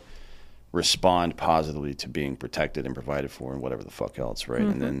her respond positively to being protected and provided for and whatever the fuck else, right?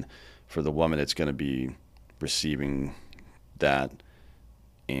 Mm-hmm. And then for the woman, it's going to be receiving that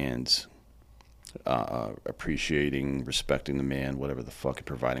and appreciating, respecting the man, whatever the fuck, and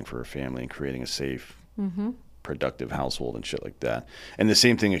providing for her family and creating a safe, productive household and shit like that. And the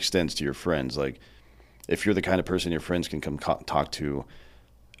same thing extends to your friends. If you're the kind of person your friends can come talk to,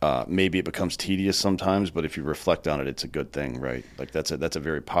 maybe it becomes tedious sometimes, but if you reflect on it, it's a good thing, right? That's a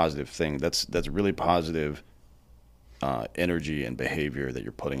very positive thing. That's really positive energy and behavior that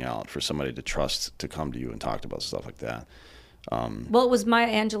you're putting out for somebody to trust to come to you and talk about stuff like that. Well, it was Maya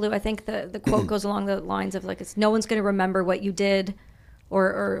Angelou. I think the quote goes along the lines of it's no one's going to remember what you did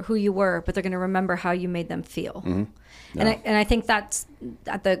or who you were, but they're going to remember how you made them feel. Mm-hmm. Yeah. And I think that's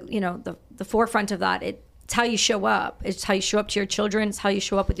at the forefront of that. It's how you show up. It's how you show up to your children. It's how you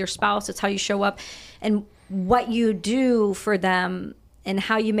show up with your spouse. It's how you show up and what you do for them and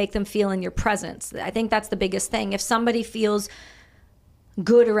how you make them feel in your presence. I think that's the biggest thing. If somebody feels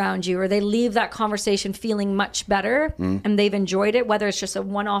good around you or they leave that conversation feeling much better and they've enjoyed it, whether it's just a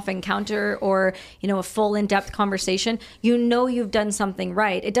one-off encounter or a full in-depth conversation, you've done something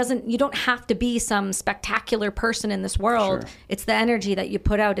right. You don't have to be some spectacular person in this world. Sure. It's the energy that you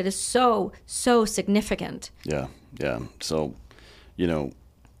put out. It is so significant. Yeah So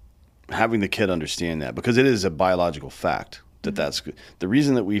having the kid understand that, because it is a biological fact that's the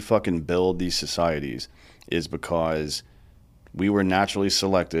reason that we fucking build these societies is because we were naturally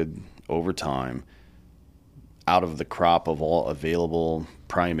selected over time out of the crop of all available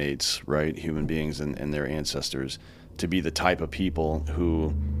primates, right, human beings and their ancestors, to be the type of people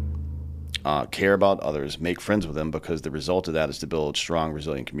who care about others, make friends with them, because the result of that is to build strong,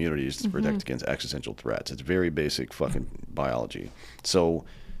 resilient communities to protect against existential threats. It's very basic fucking biology. So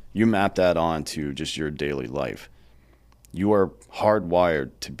you map that onto just your daily life. you are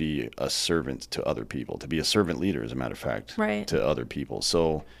hardwired to be a servant to other people, to be a servant leader, as a matter of fact, right. to other people.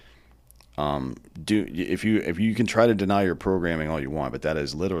 So if you can try to deny your programming all you want, but that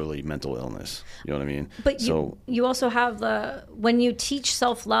is literally mental illness. You know what I mean? But you also have when you teach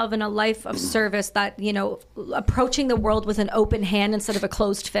self-love and a life of service, that, approaching the world with an open hand instead of a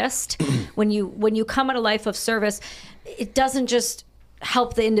closed fist. when you come at a life of service, it doesn't just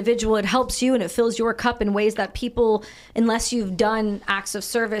help the individual, it helps you, and it fills your cup in ways that people, unless you've done acts of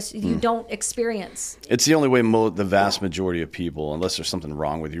service, you don't experience. It's the only way the vast majority of people, unless there's something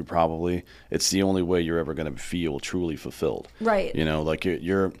wrong with you, probably, it's the only way you're ever going to feel truly fulfilled. Right. Like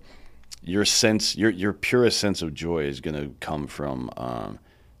your sense, your purest sense of joy is going to come from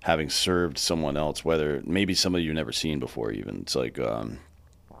having served someone else, whether maybe somebody you've never seen before even. It's like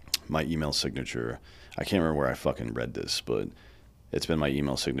my email signature. I can't remember where I fucking read this, but it's been my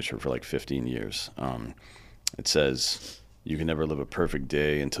email signature for like 15 years. It says, you can never live a perfect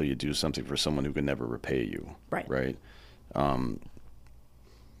day until you do something for someone who can never repay you. Right?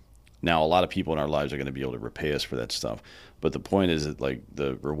 Now, a lot of people in our lives are going to be able to repay us for that stuff. But the point is that, like,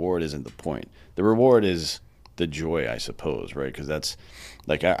 the reward isn't the point. The reward is the joy, I suppose, right? Because that's,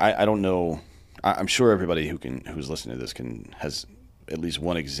 like, I don't know. I'm sure everybody who's listening to this has at least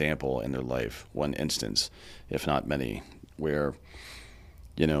one example in their life, one instance, if not many, where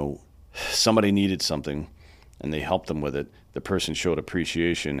somebody needed something and they helped them with it. The person showed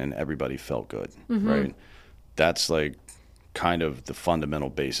appreciation and everybody felt good, right? That's like kind of the fundamental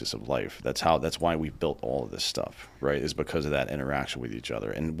basis of life. That's why we built all of this stuff, right? Is because of that interaction with each other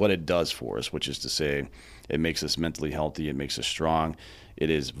and what it does for us, which is to say it makes us mentally healthy. It makes us strong.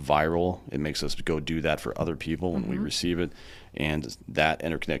 It is viral. It makes us go do that for other people when we receive it. And that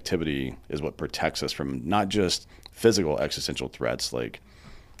interconnectivity is what protects us from not just physical existential threats like,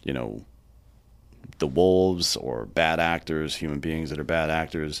 the wolves or bad actors, human beings that are bad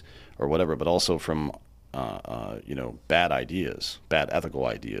actors or whatever, but also from, bad ideas, bad ethical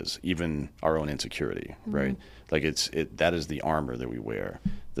ideas, even our own insecurity, right? Like that is the armor that we wear.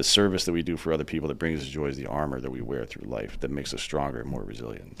 The service that we do for other people that brings us joy is the armor that we wear through life that makes us stronger and more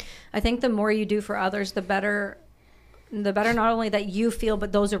resilient. I think the more you do for others, the better not only that you feel,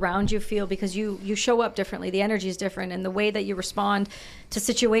 but those around you feel, because you show up differently. The energy is different, and the way that you respond to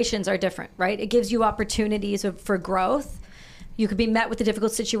situations are different, right? It gives you opportunities for growth. You could be met with a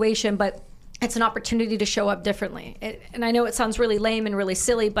difficult situation, but it's an opportunity to show up differently. And I know it sounds really lame and really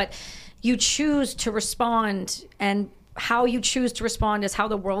silly, but you choose to respond, and how you choose to respond is how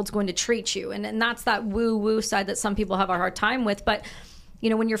the world's going to treat you. And that's that woo-woo side that some people have a hard time with. But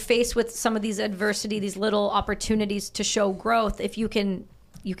when you're faced with some of these adversity, these little opportunities to show growth, if you can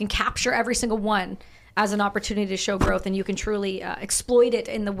capture every single one as an opportunity to show growth, and you can truly exploit it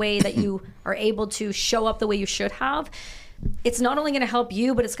in the way that you are able to show up the way you should have, it's not only going to help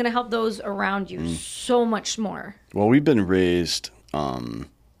you, but it's going to help those around you so much more. Well, we've been raised in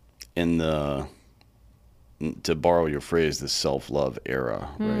to borrow your phrase, the self-love era,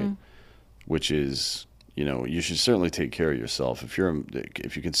 right? Which is, you should certainly take care of yourself. If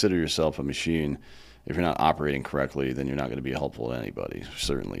you consider yourself a machine, if you're not operating correctly, then you're not going to be helpful to anybody,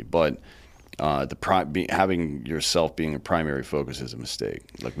 certainly. But having yourself being a primary focus is a mistake.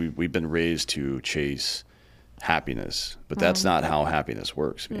 Like we've been raised to chase happiness, but that's not how happiness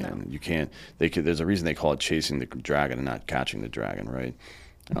works, man. No. You can't. There's a reason they call it chasing the dragon and not catching the dragon, right?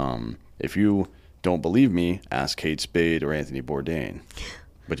 If you don't believe me, ask Kate Spade or Anthony Bourdain.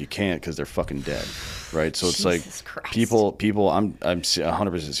 But you can't because they're fucking dead, right? So it's Jesus like Christ. people. I'm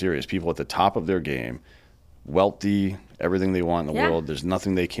 100% serious. People at the top of their game, wealthy, everything they want in the world. There's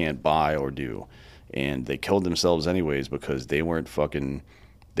nothing they can't buy or do, and they killed themselves anyways because they weren't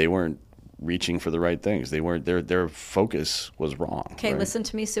reaching for the right things. They weren't. Their focus was wrong. Okay, right? Listen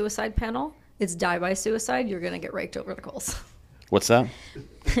to me, suicide panel. It's die by suicide. You're gonna get raked over the coals. What's that?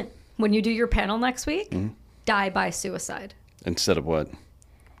 When you do your panel next week, die by suicide. Instead of what?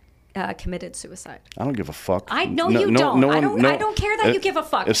 Committed suicide. I don't give a fuck. I know you don't. I don't care that you give a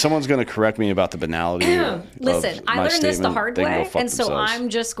fuck. If someone's going to correct me about the banality listen, of I my learned this the hard way, and so themselves. I'm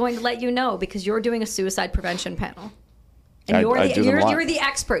just going to let you know because you're doing a suicide prevention panel. And you're the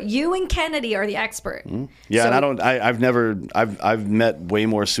expert. You and Kennedy are the expert. Yeah, so, and I've met way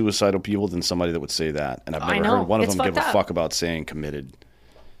more suicidal people than somebody that would say that, and I've never heard one of them give a fuck about saying committed.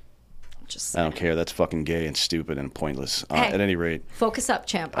 I don't care. That's fucking gay and stupid and pointless. At any rate. Focus up,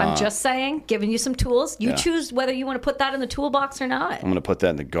 champ. I'm just saying, giving you some tools. You choose whether you want to put that in the toolbox or not. I'm going to put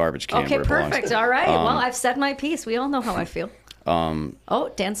that in the garbage can. Okay, perfect. All right. Well, I've said my piece. We all know how I feel.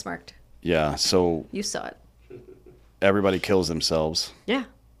 Dan smirked. Yeah, so. You saw it. Everybody kills themselves. Yeah.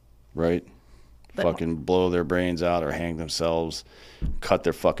 Right? fucking blow their brains out or hang themselves, cut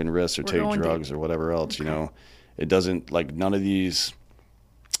their fucking wrists or take drugs or whatever else, you know. It doesn't, like, none of these,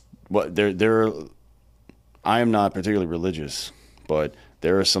 I am not particularly religious, but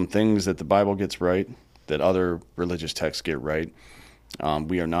there are some things that the Bible gets right that other religious texts get right.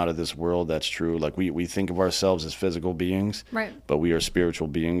 We are not of this world. That's true. Like we think of ourselves as physical beings, right? But we are spiritual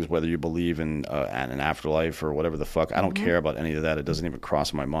beings. Whether you believe in an afterlife or whatever the fuck, I don't care about any of that. It doesn't even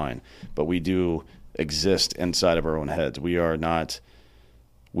cross my mind. But we do exist inside of our own heads. We are not.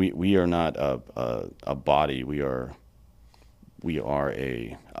 We are not a body. We are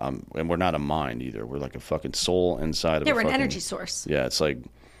a and we're not a mind either. We're like a fucking soul inside of. Yeah, we're an energy source. Yeah, it's like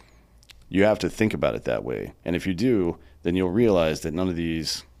you have to think about it that way, and if you do, then you'll realize that none of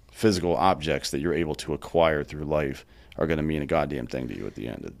these physical objects that you're able to acquire through life are going to mean a goddamn thing to you at the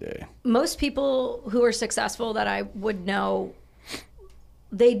end of the day. Most people who are successful that I would know,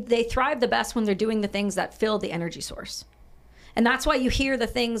 they thrive the best when they're doing the things that fill the energy source. And that's why you hear the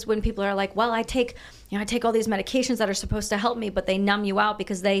things when people are like, well, I take all these medications that are supposed to help me, but they numb you out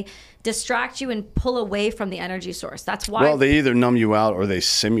because they distract you and pull away from the energy source. That's why. Well, they either numb you out or they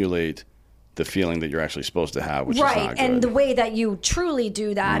simulate the feeling that you're actually supposed to have, which is not good. And the way that you truly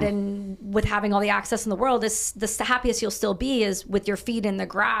do that, and with having all the access in the world, is the happiest you'll still be is with your feet in the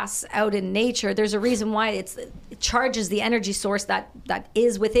grass, out in nature. There's a reason why it charges the energy source that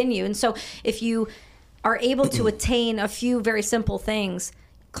is within you. And so if you are able to attain a few very simple things,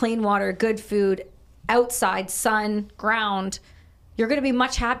 clean water, good food, outside, sun, ground, you're going to be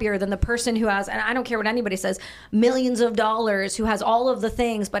much happier than the person who has, and I don't care what anybody says, millions of dollars, who has all of the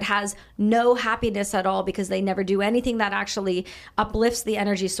things but has no happiness at all because they never do anything that actually uplifts the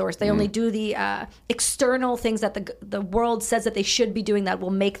energy source. They only do the external things that the world says that they should be doing that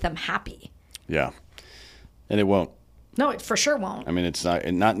will make them happy. Yeah. And it won't. No, it for sure won't. I mean, it's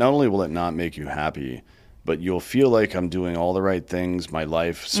not only will it not make you happy, but you'll feel like I'm doing all the right things. My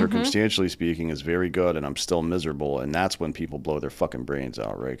life, circumstantially speaking, is very good, and I'm still miserable. And that's when people blow their fucking brains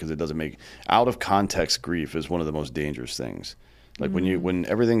out, right? Because it doesn't make out of context grief is one of the most dangerous things. Like when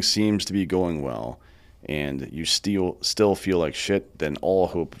everything seems to be going well, and you still feel like shit, then all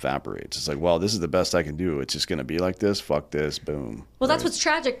hope evaporates. It's like, well, this is the best I can do. It's just going to be like this. Fuck this. Boom. Well, that's what's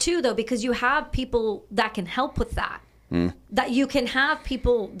tragic too, though, because you have people that can help with that. That you can have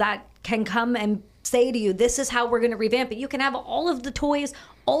people that can come and say to you, this is how we're going to revamp it. You can have all of the toys,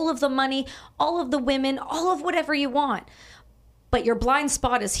 all of the money, all of the women, all of whatever you want. But your blind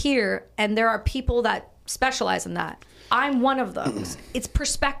spot is here, and there are people that specialize in that. I'm one of those. It's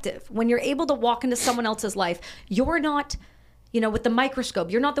perspective. When you're able to walk into someone else's life, you're not, with the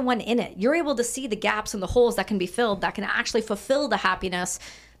microscope, you're not the one in it. You're able to see the gaps and the holes that can be filled, that can actually fulfill the happiness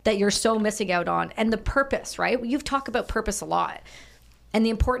that you're so missing out on. And the purpose, right? You've talked about purpose a lot and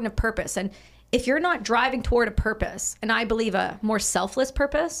the importance of purpose. And if you're not driving toward a purpose, and I believe a more selfless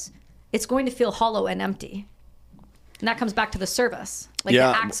purpose, it's going to feel hollow and empty. And that comes back to the service, the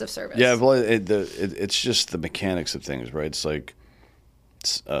acts of service. Yeah, well, it's just the mechanics of things, right? It's like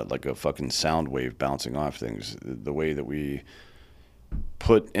a fucking sound wave bouncing off things. The way that we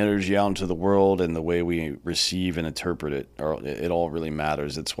put energy out into the world and the way we receive and interpret it, it all really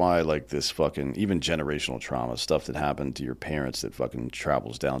matters. It's why, like, this fucking, even generational trauma, stuff that happened to your parents that fucking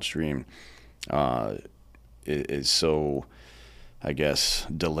travels downstream, is so, I guess,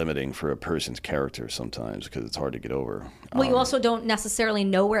 delimiting for a person's character sometimes because it's hard to get over. Well, you also don't necessarily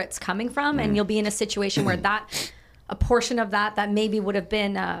know where it's coming from, and you'll be in a situation where a portion of that maybe would have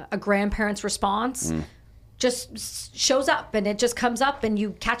been a grandparent's response just shows up, and it just comes up, and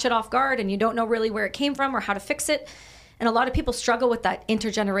you catch it off guard, and you don't know really where it came from or how to fix it. And a lot of people struggle with that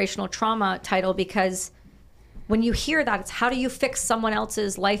intergenerational trauma title, because when you hear that, it's how do you fix someone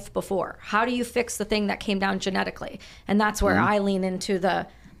else's life before? How do you fix the thing that came down genetically? And that's where I lean into the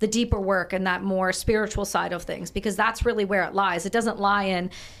deeper work and that more spiritual side of things, because that's really where it lies. It doesn't lie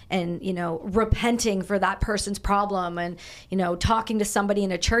in repenting for that person's problem and, talking to somebody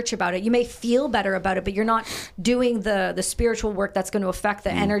in a church about it. You may feel better about it, but you're not doing the spiritual work that's going to affect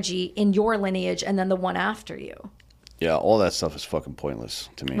the energy in your lineage and then the one after you. Yeah, all that stuff is fucking pointless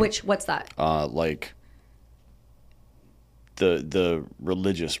to me. What's that? Like the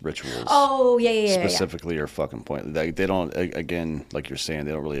religious rituals. Oh, yeah. Specifically are fucking pointless. They don't, again, like you're saying,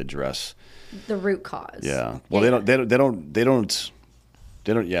 they don't really address the root cause. Yeah. Well, they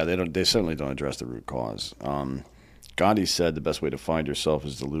certainly don't address the root cause. Gandhi said the best way to find yourself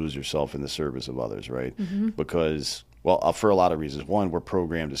is to lose yourself in the service of others, right? Because, well, for a lot of reasons. One, we're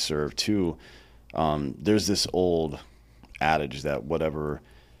programmed to serve. Two, there's this old adage that whatever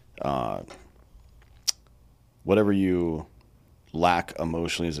you lack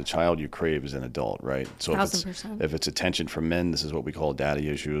emotionally as a child, you crave as an adult, right? So 1000%. if it's attention from men, this is what we call daddy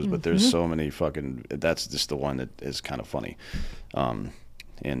issues. But there's so many that's just the one that is kind of funny,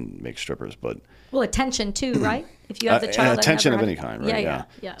 and makes strippers. But Well, attention too, right? If you have the child that attention of never any had- kind, right?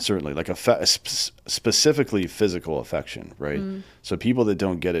 Yeah. Certainly, like specifically physical affection, right? So people that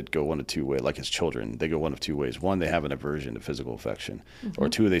don't get it go one of two ways. Like as children, they go one of two ways. One, they have an aversion to physical affection, or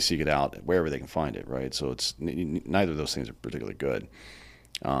two, they seek it out wherever they can find it, right? So it's neither of those things are particularly good.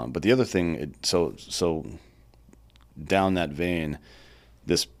 But the other thing, so down that vein,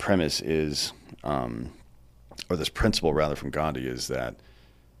 this premise is, or this principle rather from Gandhi is that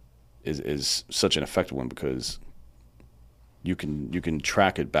is such an effective one because you can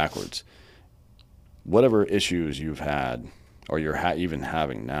track it backwards. Whatever issues you've had or you're even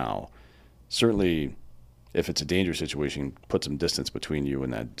having now, certainly if it's a dangerous situation, put some distance between you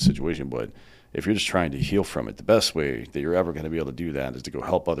and that situation. But if you're just trying to heal from it, the best way that you're ever going to be able to do that is to go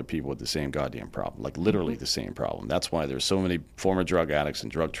help other people with the same goddamn problem, like literally the same problem. That's why there's so many former drug addicts in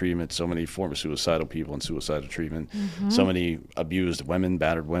drug treatment, so many former suicidal people in suicidal treatment, so many abused women,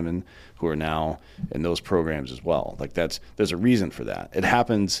 battered women who are now in those programs as well. Like there's a reason for that. It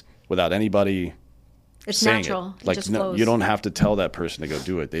happens without anybody It's saying natural. It. Like it just no, flows. you don't have to tell that person to go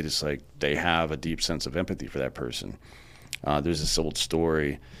do it. They just they have a deep sense of empathy for that person. There's this old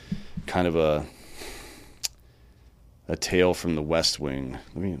story, kind of a tale from the West Wing.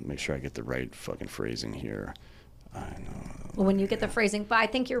 Let me make sure I get the right fucking phrasing here. I know. Well, when you get the phrasing, but I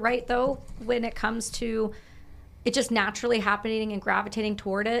think you're right though when it comes to it just naturally happening and gravitating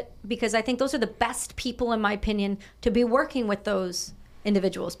toward it, because I think those are the best people, in my opinion, to be working with those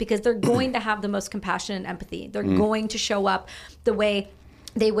individuals, because they're going to have the most compassion and empathy. They're going to show up the way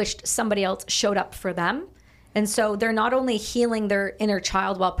they wished somebody else showed up for them. And so they're not only healing their inner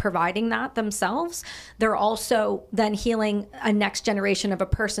child while providing that themselves, they're also then healing a next generation of a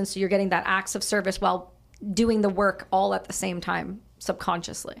person. So you're getting that acts of service while doing the work all at the same time,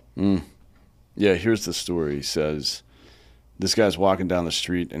 subconsciously. Yeah, here's the story. He says, this guy's walking down the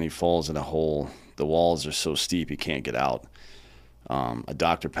street and he falls in a hole. The walls are so steep he can't get out. A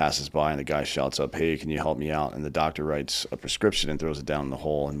doctor passes by and the guy shouts up, "Hey, can you help me out?" And the doctor writes a prescription and throws it down the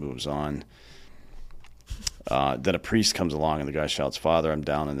hole and moves on. Then a priest comes along and the guy shouts, "Father, I'm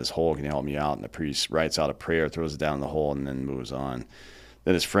down in this hole. Can you help me out?" And the priest writes out a prayer, throws it down the hole, and then moves on.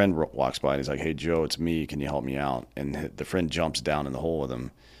 Then his friend walks by and he's like, "Hey, Joe, it's me. Can you help me out?" And the friend jumps down in the hole with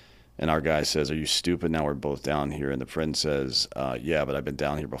him. And our guy says, "Are you stupid? Now we're both down here." And the friend says, "Yeah, but I've been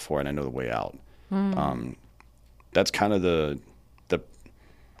down here before and I know the way out." That's kind of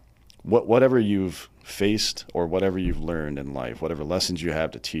whatever you've faced or whatever you've learned in life, whatever lessons you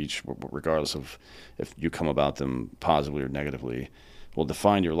have to teach, regardless of if you come about them positively or negatively, will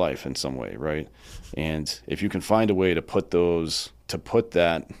define your life in some way, right? And if you can find a way to put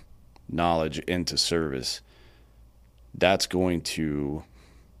that knowledge into service, that's going to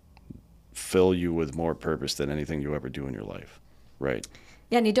fill you with more purpose than anything you ever do in your life, right?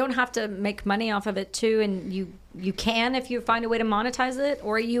 Yeah, and you don't have to make money off of it too, and you can if you find a way to monetize it,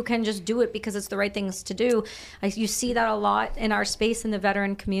 or you can just do it because it's the right things to do. You see that a lot in our space in the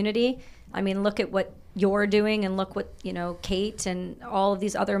veteran community. I mean, look at what you're doing, and look what Kate and all of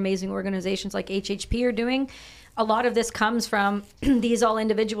these other amazing organizations like HHP are doing. A lot of this comes from these all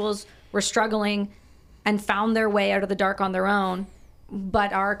individuals were struggling and found their way out of the dark on their own.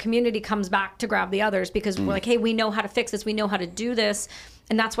 But our community comes back to grab the others because we're like, hey, we know how to fix this. We know how to do this.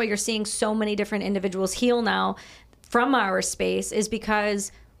 And that's why you're seeing so many different individuals heal now from our space, is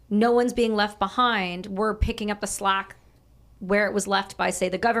because no one's being left behind. We're picking up the slack where it was left by, say,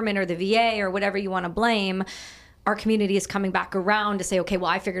 the government or the VA or whatever you want to blame. Our community is coming back around to say, okay,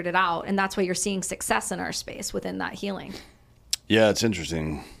 well, I figured it out. And that's why you're seeing success in our space within that healing. Yeah, it's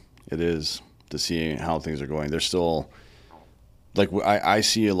interesting. It is, to see how things are going. There's still... Like, I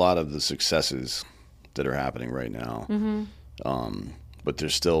see a lot of the successes that are happening right now, but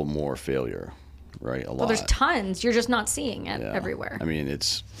there's still more failure, right? A lot. Well, there's tons. You're just not seeing it everywhere. I mean,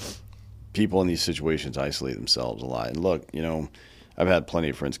 it's people in these situations isolate themselves a lot. And look, I've had plenty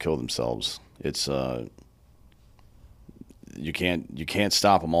of friends kill themselves. It's you can't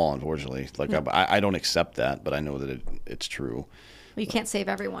stop them all, unfortunately. Like I don't accept that, but I know that it's true. Well, you can't save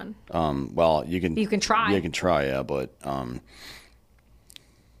everyone. Well, you can. You can try. You can try, yeah, but.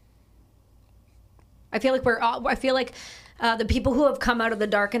 I feel like the people who have come out of the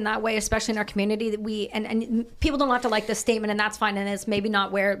dark in that way, especially in our community, that and people don't have to like this statement, and that's fine, and it's maybe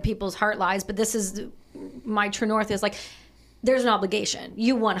not where people's heart lies, but this is my true north, is like, there's an obligation.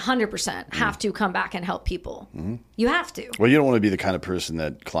 You 100% have to come back and help people. You have to. Well, you don't want to be the kind of person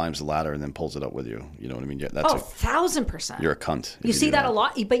that climbs the ladder and then pulls it up with you. You know what I mean? Yeah, that's 1,000%. You're a cunt. You see that a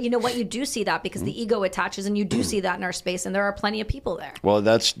lot, but you know what? You do see that because the ego attaches, and you do see that in our space, and there are plenty of people there. Well,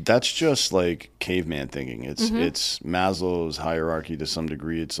 that's just like caveman thinking. It's Maslow's hierarchy to some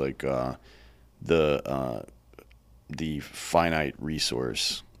degree. It's like the finite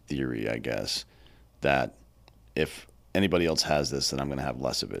resource theory, I guess, that if anybody else has this, then I'm going to have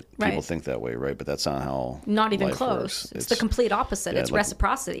less of it. Right. People think that way, right? But that's not how Not even life close. works. It's the complete opposite. It's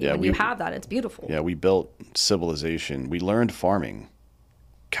reciprocity. When you have that, it's beautiful. Yeah, we built civilization. We learned farming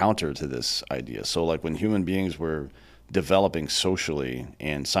counter to this idea. So like when human beings were developing socially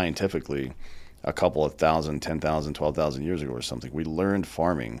and scientifically a couple of 10,000, 12,000 years ago or something, we learned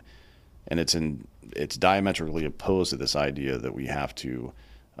farming, and it's diametrically opposed to this idea that we have to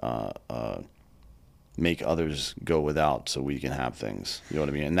make others go without so we can have things. You know what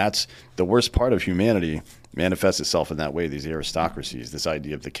I mean? And that's the worst part of humanity manifests itself in that way, these aristocracies, this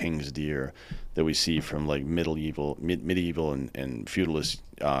idea of the king's deer that we see from like medieval and feudalist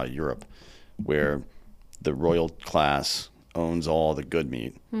Europe, where the royal class owns all the good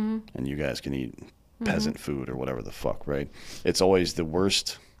meat and you guys can eat peasant food or whatever the fuck, right? It's always the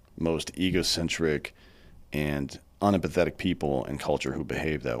worst, most egocentric and unempathetic people and culture who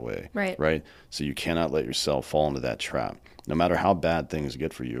behave that way. Right. So you cannot let yourself fall into that trap. No matter how bad things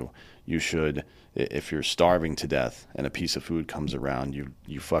get for you, you should, if you're starving to death and a piece of food comes around,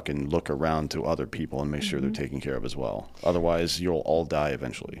 you fucking look around to other people and make sure they're taken care of as well. Otherwise, you'll all die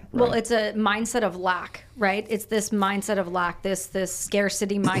eventually. Right? Well, it's a mindset of lack, right? It's this mindset of lack, this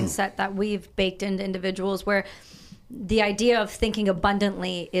scarcity mindset that we've baked into individuals, where the idea of thinking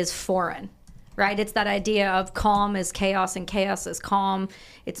abundantly is foreign. Right? It's that idea of calm is chaos and chaos is calm.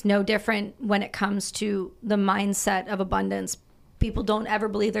 It's no different when it comes to the mindset of abundance. People don't ever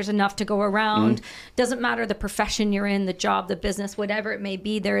believe there's enough to go around. Doesn't matter the profession you're in, the job, the business, whatever it may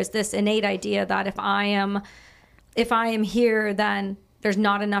be. There is this innate idea that if I am here, then there's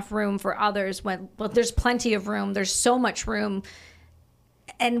not enough room for others. Well, there's plenty of room. There's so much room.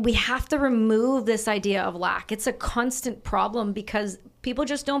 And we have to remove this idea of lack. It's a constant problem because people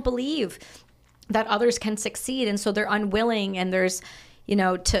just don't believe that others can succeed, and so they're unwilling, and there's, you're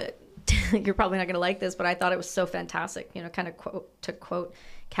probably not going to like this, but I thought it was so fantastic, kind of quote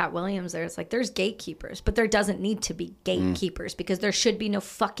Cat Williams there. It's like, there's gatekeepers, but there doesn't need to be gatekeepers because there should be no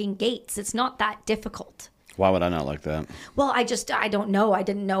fucking gates. It's not that difficult. Why would I not like that? Well, I don't know. I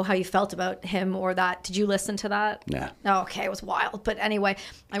didn't know how you felt about him or that. Did you listen to that? Yeah. Oh, okay. It was wild. But anyway.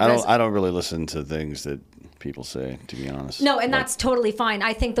 I don't really listen to things that people say, to be honest. No, and that's totally fine.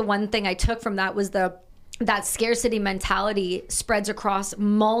 I think the one thing I took from that was that scarcity mentality spreads across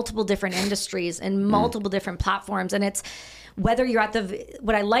multiple different industries and multiple different platforms. And it's whether you're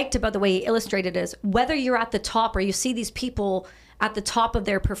what I liked about the way he illustrated is whether you're at the top or you see these people at the top of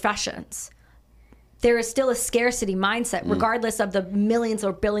their professions, there is still a scarcity mindset, regardless of the millions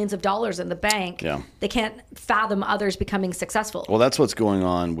or billions of dollars in the bank. Yeah. They can't fathom others becoming successful. Well, that's what's going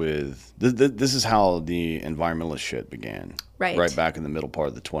on with this is how the environmentalist shit began. Right back in the middle part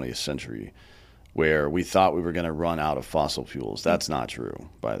of the 20th century, where we thought we were going to run out of fossil fuels. That's not true,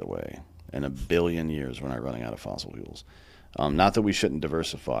 by the way. In 1 billion years, we're not running out of fossil fuels. Not that we shouldn't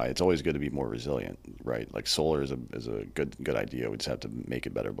diversify. It's always good to be more resilient, right? Like solar is a good idea. We just have to make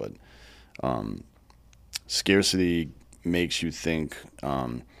it better. But scarcity makes you think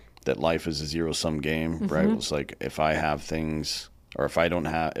that life is a zero-sum game, right? It's like if I have things, or if I don't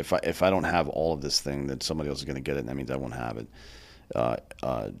have all of this thing, then somebody else is going to get it, and that means I won't have it.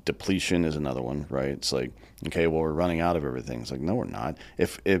 Depletion is another one, right? It's like, okay, well, we're running out of everything. It's like, no, we're not.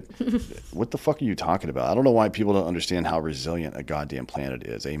 If what the fuck are you talking about? I don't know why people don't understand how resilient a goddamn planet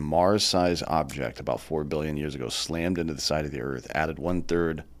is. A Mars-sized object about 4 billion years ago slammed into the side of the Earth, added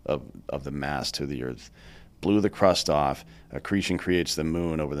 1/3 of the mass to the Earth, blew the crust off. Accretion creates the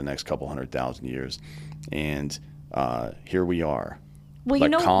moon over the next couple 100,000 years, and here we are.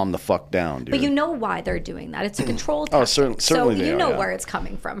 Well, calm the fuck down, dude. But you know why they're doing that. It's a control tactic. Certainly so they you are, know where it's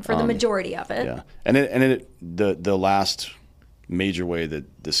coming from for the majority of it. Yeah, and the last major way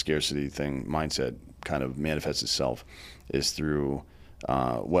that the scarcity mindset kind of manifests itself is through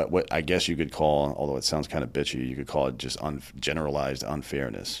what I guess you could call, although it sounds kind of bitchy, you could call it just generalized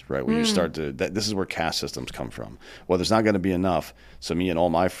unfairness, right? When you start to, this is where caste systems come from. Well, there's not going to be enough, so me and all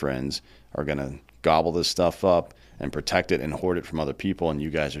my friends are going to gobble this stuff up and protect it and hoard it from other people, and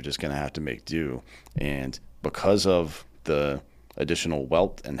you guys are just going to have to make do. And because of the additional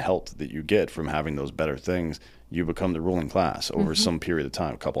wealth and health that you get from having those better things, you become the ruling class over some period of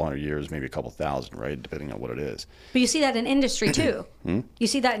time, a couple hundred years, maybe a couple thousand, right? Depending on what it is. But you see that in industry too. You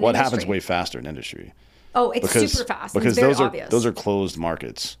see that in Well, it industry. happens way faster in industry. Oh, it's super fast. Because it's very those obvious. are those are closed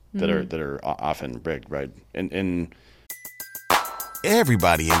markets that are often rigged, right? And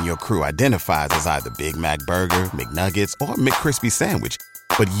Everybody in your crew identifies as either Big Mac Burger, McNuggets, or McCrispy Sandwich.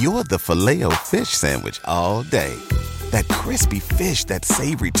 But you're the Filet-O-Fish Sandwich all day. That crispy fish, that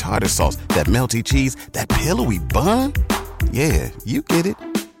savory tartar sauce, that melty cheese, that pillowy bun. Yeah, you get it.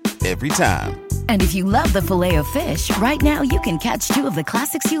 Every time. And if you love the Filet-O-Fish, right now you can catch 2 of the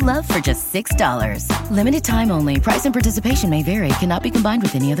classics you love for just $6. Limited time only. Price and participation may vary. Cannot be combined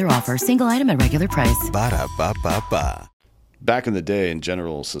with any other offer. Single item at regular price. Ba-da-ba-ba-ba. back in the day, in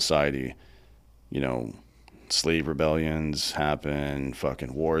general society, you know, slave rebellions happen,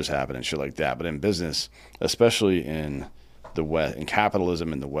 fucking wars happen and shit like that. But in business, especially in the West, in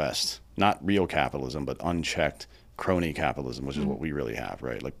capitalism in the West, not real capitalism, but unchecked crony capitalism, which is what we really have,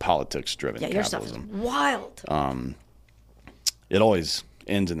 right? Like politics-driven capitalism. Your stuff is wild. It always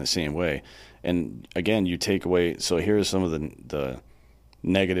ends in the same way. And again, you take away. So here's some of the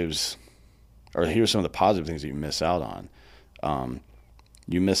negatives, or here's some of the positive things that you miss out on.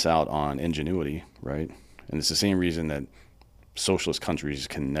 You miss out on ingenuity, right? And it's the same reason that socialist countries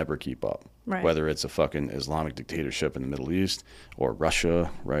can never keep up, right. Whether it's a fucking Islamic dictatorship in the Middle East or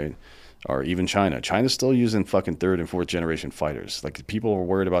Russia, right? Or even China. China's still using fucking 3rd and 4th generation fighters. Like, if people were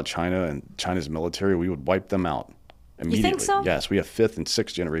worried about China and China's military, we would wipe them out immediately. You think so? Yes, we have 5th and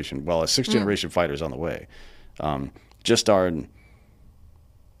 6th generation. Well, a 6th generation fighters on the way. Just our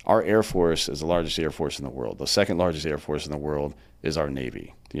Air Force is the largest Air Force in the world. The 2nd largest Air Force in the world is our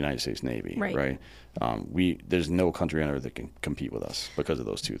Navy, the United States Navy, right? There's no country on earth that can compete with us because of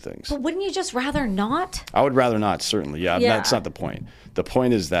those two things. But wouldn't you just rather not? I would rather not, certainly. Yeah, that's not the point. The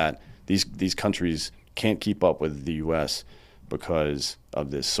point is that these countries can't keep up with the U.S. because of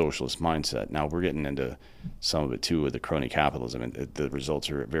this socialist mindset. Now, we're getting into some of it, too, with the crony capitalism, and the results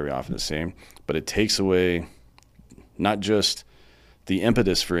are very often the same. But it takes away not just the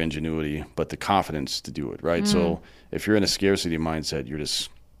impetus for ingenuity, but the confidence to do it, right? So if you're in a scarcity mindset, you're just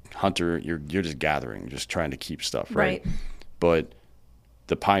you're just gathering, just trying to keep stuff, right? But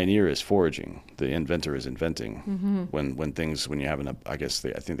the pioneer is foraging, the inventor is inventing. When you have I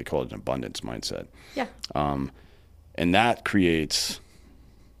think they call it an abundance mindset. Yeah. And that creates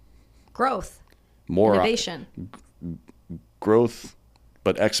growth, more innovation, growth,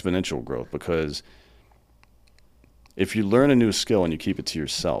 but exponential growth, because if you learn a new skill and you keep it to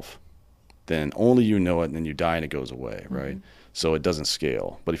yourself, then only you know it, and then you die and it goes away, right? So it doesn't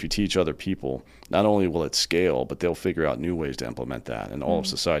scale. But if you teach other people, not only will it scale, but they'll figure out new ways to implement that, and all of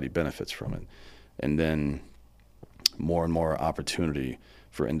society benefits from it. And then more and more opportunity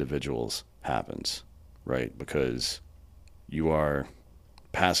for individuals happens, right? Because you are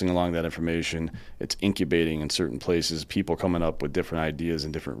passing along that information. It's incubating in certain places, people coming up with different ideas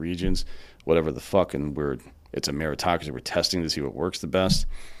in different regions, whatever the fuck, and it's a meritocracy. We're testing to see what works the best.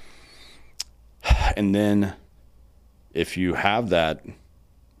 And then if you have that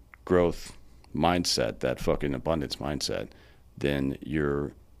growth mindset, that fucking abundance mindset, then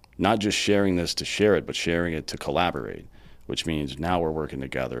you're not just sharing this to share it, but sharing it to collaborate, which means now we're working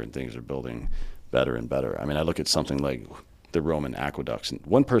together and things are building better and better. I mean, I look at something like the Roman aqueducts, and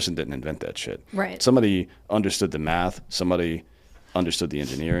one person didn't invent that shit. Right. Somebody understood the math, somebody understood the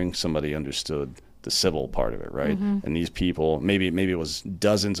engineering, somebody understood the civil part of it, right? And these people, maybe it was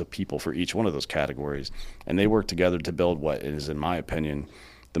dozens of people for each one of those categories, and they worked together to build what is, in my opinion,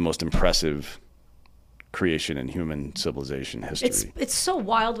 the most impressive creation in human civilization history. It's so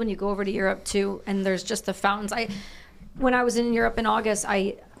wild when you go over to Europe too, and there's just the fountains. When I was in Europe in August,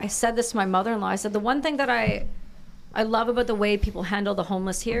 I said this to my mother-in-law. I said, the one thing that I love about the way people handle the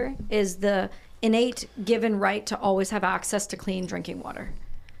homeless here is the innate given right to always have access to clean drinking water.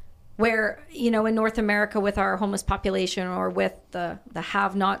 Where, in North America with our homeless population, or with the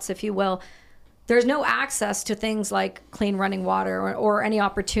have-nots, if you will, there's no access to things like clean running water or any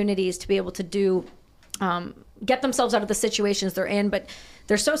opportunities to be able to do, get themselves out of the situations they're in. But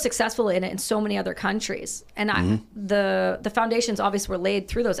they're so successful in it in so many other countries. And the foundations obviously were laid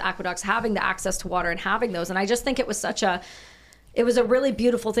through those aqueducts, having the access to water and having those. And I just think it was it was a really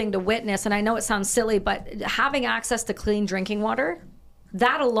beautiful thing to witness. And I know it sounds silly, but having access to clean drinking water,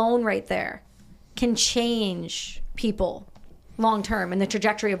 that alone right there can change people long term in the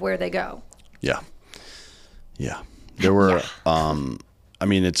trajectory of where they go. Yeah. There were, I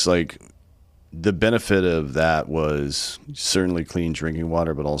mean, it's like the benefit of that was certainly clean drinking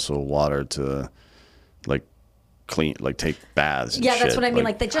water, but also water to take baths. And that's shit, what I mean.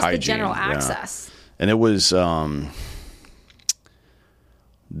 Like just hygiene, the general access. And it was the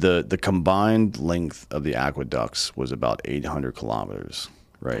combined length of the aqueducts was about 800 kilometers.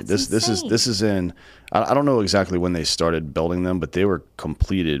 Right. That's this is in. I don't know exactly when they started building them, but they were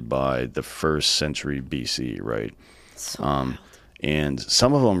completed by the 1st century BC. Right. So wild. And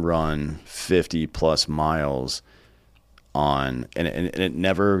some of them run 50 plus miles on, and it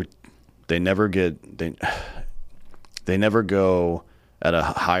never. They never go at a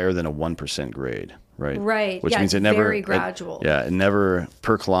higher than a 1% grade. Right. Right. Which yeah, means it never very gradual. It never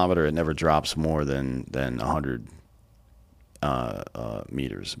per kilometer. It never drops more than 100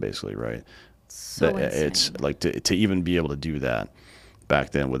 meters, basically. Right. So insane. It's like to even be able to do that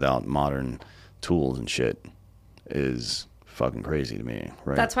back then without modern tools and shit is fucking crazy to me.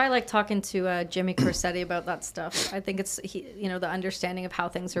 Right. That's why I like talking to Jimmy Corsetti about that stuff. I think it's the understanding of how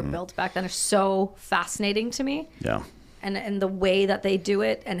things are built back then are so fascinating to me. Yeah. And the way that they do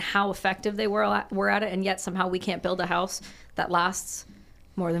it and how effective they were at it, and yet somehow we can't build a house that lasts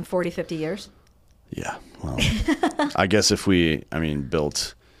more than 40, 50 years. Yeah, well, I guess if we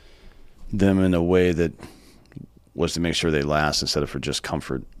built them in a way that was to make sure they last instead of for just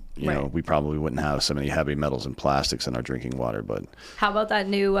comfort, you know, we probably wouldn't have so many heavy metals and plastics in our drinking water. But how about that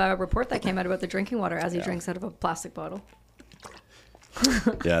new report that came out about the drinking water as he drinks out of a plastic bottle?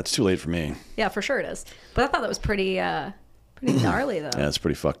 Yeah, it's too late for me. Yeah, for sure it is. But I thought that was pretty gnarly, though. Yeah, it's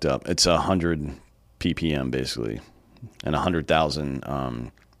pretty fucked up. It's 100 ppm basically, and 100,000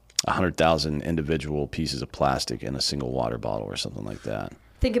 individual pieces of plastic in a single water bottle or something like that.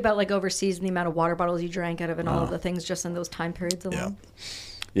 Think about like overseas and the amount of water bottles you drank out of and all of the things just in those time periods alone.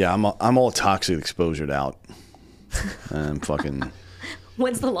 Yeah, I'm all toxic exposured out. And I'm fucking.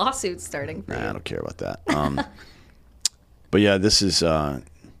 When's the lawsuit starting for you? I don't care about that. But yeah, this has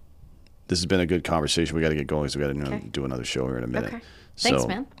been a good conversation. We got to get going because we got to do another show here in a minute. Okay. Thanks,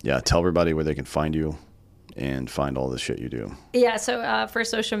 man. Yeah, tell everybody where they can find you and find all the shit you do. Yeah, so for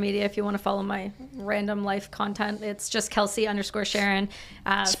social media, if you want to follow my random life content, it's just Kelsie_Sheren.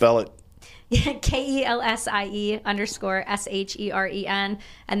 Spell it. KELSIE_SHEREN.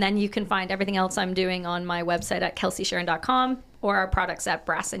 And then you can find everything else I'm doing on my website at kelsiesheren.com or our products at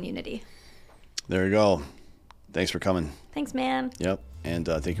Brass and Unity. There you go. Thanks for coming. Thanks, man. Yep. And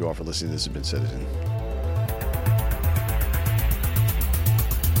thank you all for listening. This has been Citizen.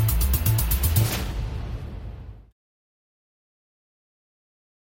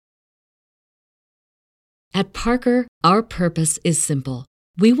 At Parker, our purpose is simple.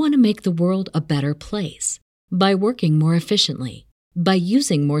 We want to make the world a better place by working more efficiently, by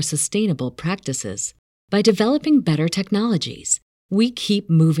using more sustainable practices, by developing better technologies. We keep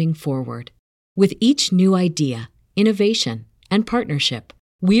moving forward. With each new idea, innovation, and partnership,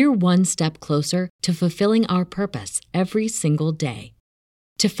 we're one step closer to fulfilling our purpose every single day.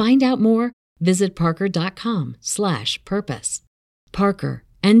 To find out more, visit parker.com/purpose. Parker,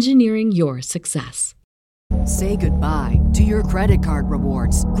 engineering your success. Say goodbye to your credit card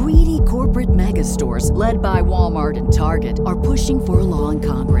rewards. Greedy corporate mega stores, led by Walmart and Target, are pushing for a law in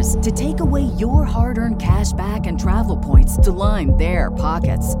Congress to take away your hard-earned cash back and travel points to line their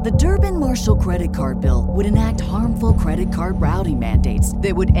pockets. The Durbin-Marshall credit card bill would enact harmful credit card routing mandates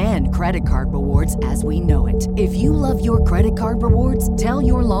that would end credit card rewards as we know it. If you love your credit card rewards, tell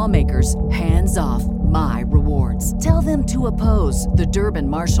your lawmakers, hands off my rewards. Tell them to oppose the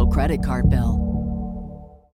Durbin-Marshall credit card bill.